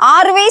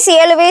 6 வயசு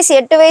 7 வயசு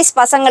 8 வயசு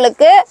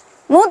பசங்களுக்கு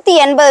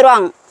 180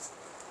 ரூபாங்க.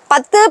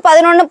 10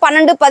 11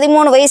 12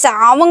 13 வயசு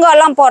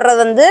அவங்கெல்லாம்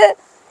போடுறது வந்து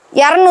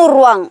 200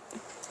 ரூபாங்க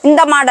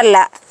இந்த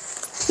மாடலில்.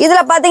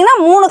 இதில் பார்த்தீங்கன்னா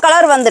 3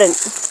 கலர் வந்துருங்க.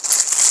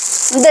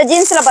 இந்த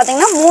ஜீன்ஸில்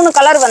பார்த்தீங்கன்னா 3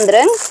 கலர்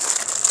வந்துருங்க.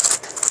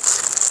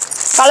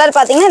 கலர்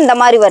பார்த்தீங்கன்னா இந்த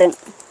மாதிரி வருங்க.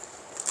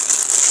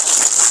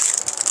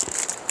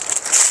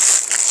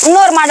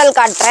 இன்னொரு மாடல்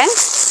காட்டுறேன்.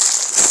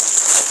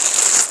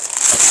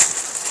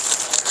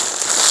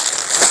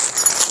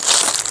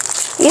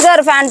 இது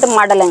ஒரு பேண்ட்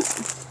மாடலுங்க.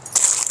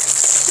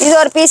 இது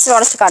ஒரு பீஸ்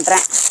உடச்சி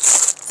காட்டுறேன்.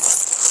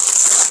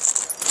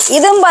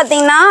 இதுவும்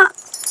பார்த்தீங்கன்னா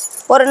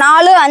ஒரு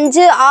 4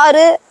 5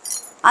 6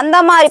 அந்த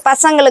மாதிரி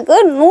பசங்களுக்கு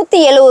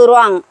 170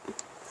 ரூபாங்க.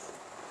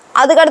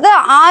 அதுக்கடுத்து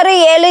 6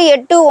 7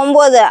 8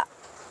 9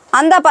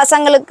 அந்த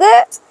பசங்களுக்கு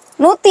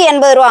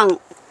 180 ரூபாங்க.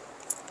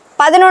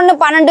 11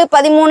 12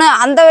 13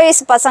 அந்த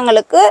வயசு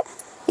பசங்களுக்கு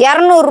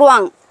 200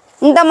 ரூபாங்க.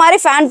 இந்த மாதிரி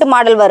பேண்ட்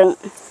மாடல் வருங்க.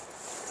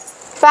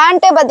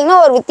 பேண்ட்டே பார்த்தீங்கன்னா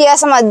ஒரு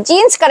வித்தியாசமாக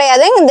ஜீன்ஸ்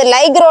கிடையாது. இந்த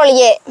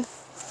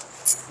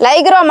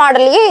லைக்ரோ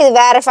மாடல்லையே இது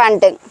வேறு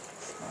பேண்ட்டு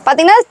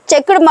பார்த்தீங்கன்னா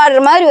செக்குடு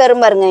மாடல் மாதிரி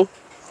வரும் பாருங்க.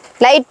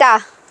 லைட்டாக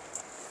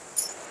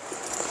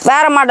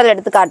வேறு மாடல்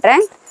எடுத்து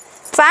காட்டுறேன்.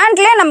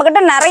 பேண்ட்லேயே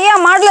நம்மக்கிட்ட நிறையா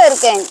மாடல்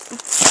இருக்குங்க.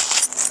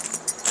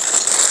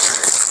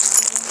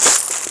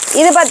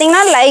 இது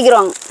பார்த்தீங்கன்னா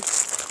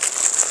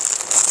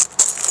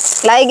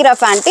லைக்ரா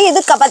பேண்ட்டு.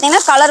 இதுக்கு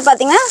பார்த்தீங்கன்னா கலர்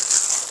பார்த்தீங்கன்னா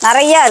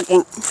நிறையா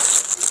இருக்குங்க.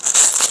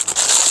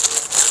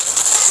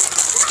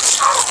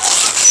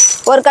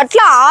 ஒரு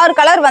கட்டில் 6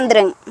 கலர்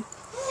வந்துடுங்க.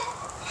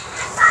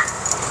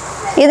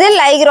 இது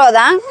லைக்ரோ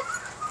தான்.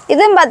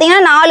 இதுவும்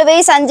பார்த்தீங்கன்னா 4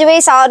 வயசு 5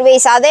 வயசு 6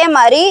 வயசு அதே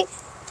மாதிரி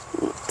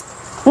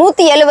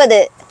 170.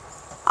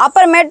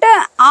 அப்புறமேட்டு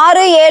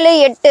 6 7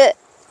 8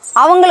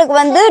 அவங்களுக்கு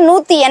வந்து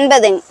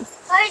 180.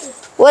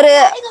 ஒரு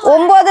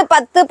 9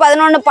 10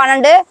 11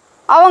 12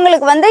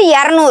 அவங்களுக்கு வந்து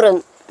 200.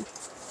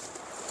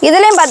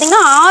 இதுலேயும்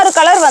பார்த்தீங்கன்னா 6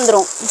 கலர்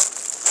வந்துடும்.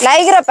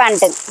 லைக்ரா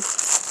பேண்ட்டு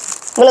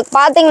உங்களுக்கு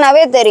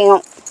பார்த்தீங்கன்னாவே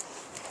தெரியும்.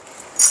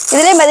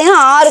 இதுலேயும்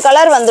பார்த்தீங்கன்னா 6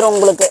 கலர் வந்துடும்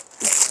உங்களுக்கு.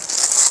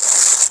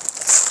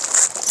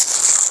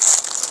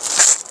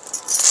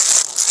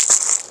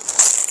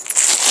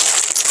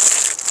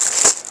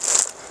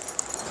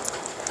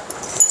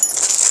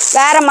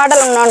 வேறு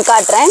மாடல் ஒன்று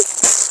காட்டுறேன்.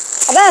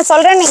 அதான்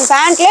சொல்கிறேன், நீங்கள்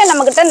பேண்ட்லேயே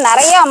நம்மக்கிட்ட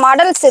நிறையா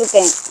மாடல்ஸ்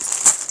இருக்கு.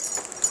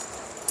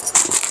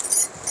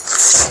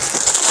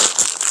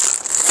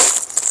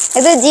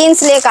 இது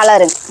ஜீன்ஸ்லேயே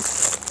கலரு.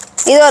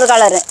 இது ஒரு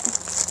கலரு.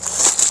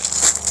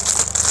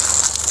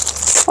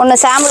 ஒன்று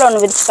சாம்பிள்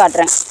ஒன்று விரிச்சு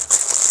காட்டுறேன்.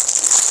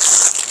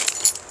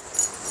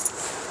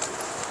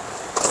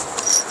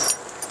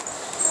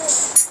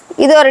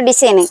 இது ஒரு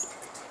டிசைனு.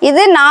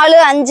 இது 4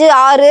 5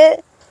 6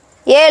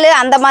 7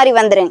 அந்த மாதிரி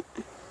வந்துடுங்க.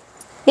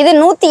 இது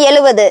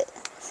 170.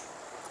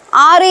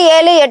 6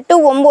 7 8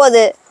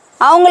 9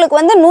 அவங்களுக்கு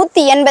வந்து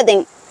 180.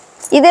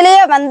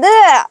 இதுலேயே வந்து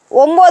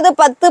 9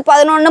 10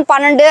 11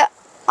 12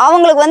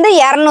 அவங்களுக்கு வந்து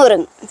 200.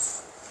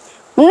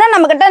 இன்னும்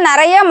நம்மக்கிட்ட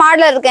நிறைய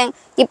மாடல் இருக்குங்க.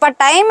 இப்போ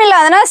டைம்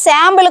இல்லாதனா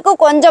சாம்பிளுக்கு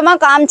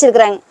கொஞ்சமாக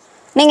காமிச்சிருக்குறாங்க.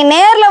 நீங்கள்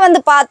நேரில் வந்து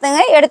பார்த்துங்க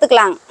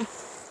எடுத்துக்கலாங்க.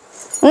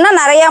 இன்னும்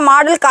நிறையா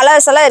மாடல்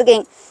கலர்ஸ் எல்லாம்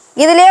இருக்குங்க.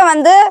 இதுலேயே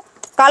வந்து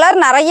கலர்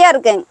நிறையா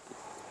இருக்குங்க.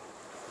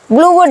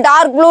 Blue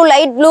dark blue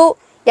light blue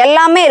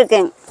எல்லாமே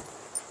இருக்குங்க.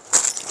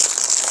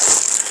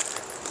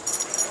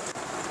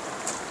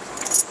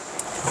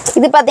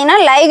 இது பார்த்தீங்கன்னா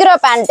லைக்ரா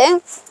பேண்ட்டு.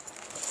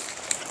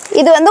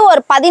 இது வந்து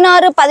ஒரு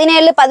 16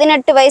 17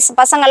 18 வயசு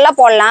பசங்கள்லாம்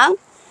போடலாம்.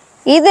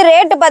 இது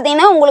ரேட்டு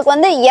பார்த்தீங்கன்னா உங்களுக்கு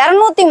வந்து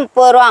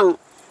 230 ரூபாங்க.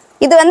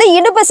 இது வந்து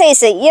இடுப்பு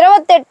சைஸு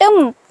 28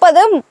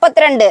 30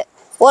 32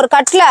 ஒரு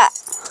கட்டில்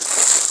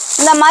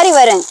இந்த மாதிரி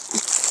வரும்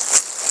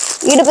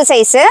இடுப்பு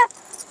சைஸு.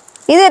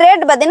 இது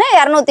ரேட்டு பார்த்தீங்கன்னா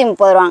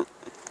 230 ரூபாங்க.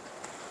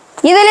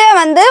 இதுலேயே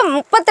வந்து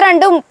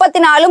 32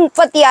 34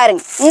 36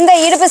 இந்த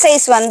இடுப்பு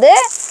சைஸ் வந்து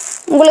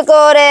உங்களுக்கு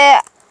ஒரு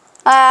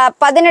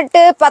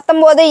 18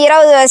 19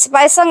 20 வயசு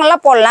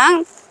பசங்கள்லாம் போடலாம்.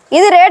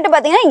 இது ரேட்டு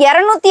பார்த்தீங்கன்னா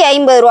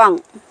 250 ரூபாங்க.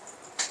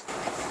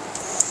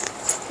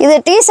 இது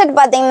டிஷர்ட்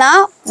பார்த்தீங்கன்னா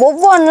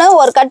ஒவ்வொன்றும்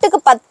ஒரு கட்டுக்கு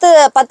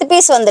 10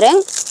 பீஸ் வந்துடும்.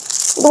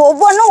 இது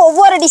ஒவ்வொன்றும்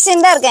ஒவ்வொரு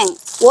டிசைன் தான் இருக்கேன்.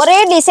 ஒரே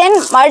டிசைன்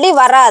மறுபடி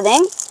வராது.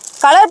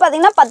 கலர்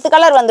பார்த்தீங்கன்னா 10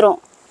 கலர் வந்துடும்.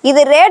 இது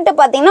ரேட்டு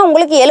பார்த்தீங்கன்னா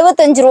உங்களுக்கு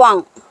 75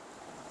 ரூபாங்க.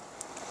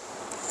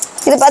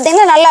 இது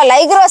பார்த்தீங்கன்னா நல்லா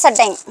லைக்ரோ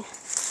சட்டைங்க.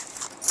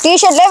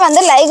 டிஷர்ட்லேயே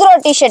வந்து லைக்ரோ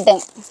டிஷர்ட்டு.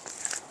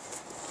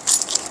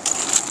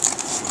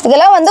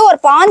 இதெல்லாம் வந்து ஒரு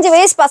 5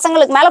 வயசு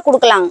பசங்களுக்கு மேலே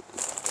கொடுக்கலாம்.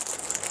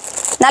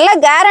 நல்லா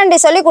கேரண்டி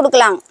சொல்லி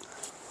கொடுக்கலாம்.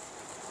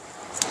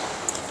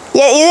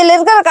 இதில்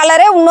இருக்கிற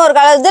கலரே இன்னொரு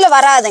கலர் இதில்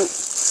வராதுங்க.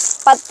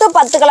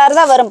 10 கலர்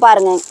தான் வரும்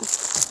பாருங்க.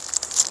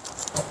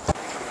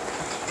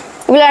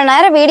 இவ்வளோ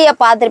நேரம் வீடியோ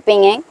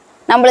பார்த்துருப்பீங்க.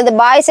 நம்மளது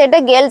பாய் சைட்டு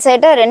கேர்ள்ஸ்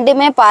சைட்டு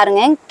ரெண்டுமே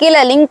பாருங்கள்.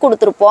 கீழே லிங்க்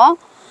கொடுத்துருப்போம்.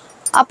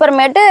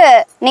 அப்புறமேட்டு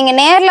நீங்கள்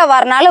நேரில்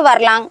வரனாலும்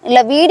வரலாம்,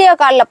 இல்லை வீடியோ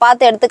காலில்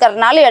பார்த்து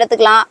எடுத்துக்கிறதுனாலும்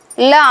எடுத்துக்கலாம்,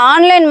 இல்லை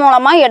ஆன்லைன்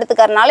மூலமாக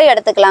எடுத்துக்கிறதுனாலும்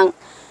எடுத்துக்கலாம்.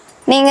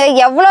 நீங்கள்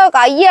எவ்வளோ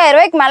 5000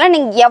 ரூபாய்க்கு மேலே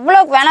நீங்கள்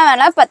எவ்வளோக்கு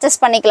வேணால்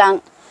பர்ச்சேஸ் பண்ணிக்கலாம்.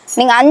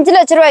 நீங்கள் 5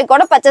 லட்ச ரூபாய்க்கு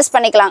கூட பர்ச்சேஸ்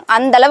பண்ணிக்கலாம்.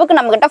 அந்தளவுக்கு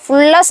நம்மக்கிட்ட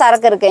ஃபுல்லாக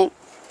சரக்கு இருக்குது.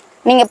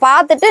 நீங்கள்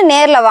பார்த்துட்டு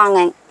நேரில் வாங்க.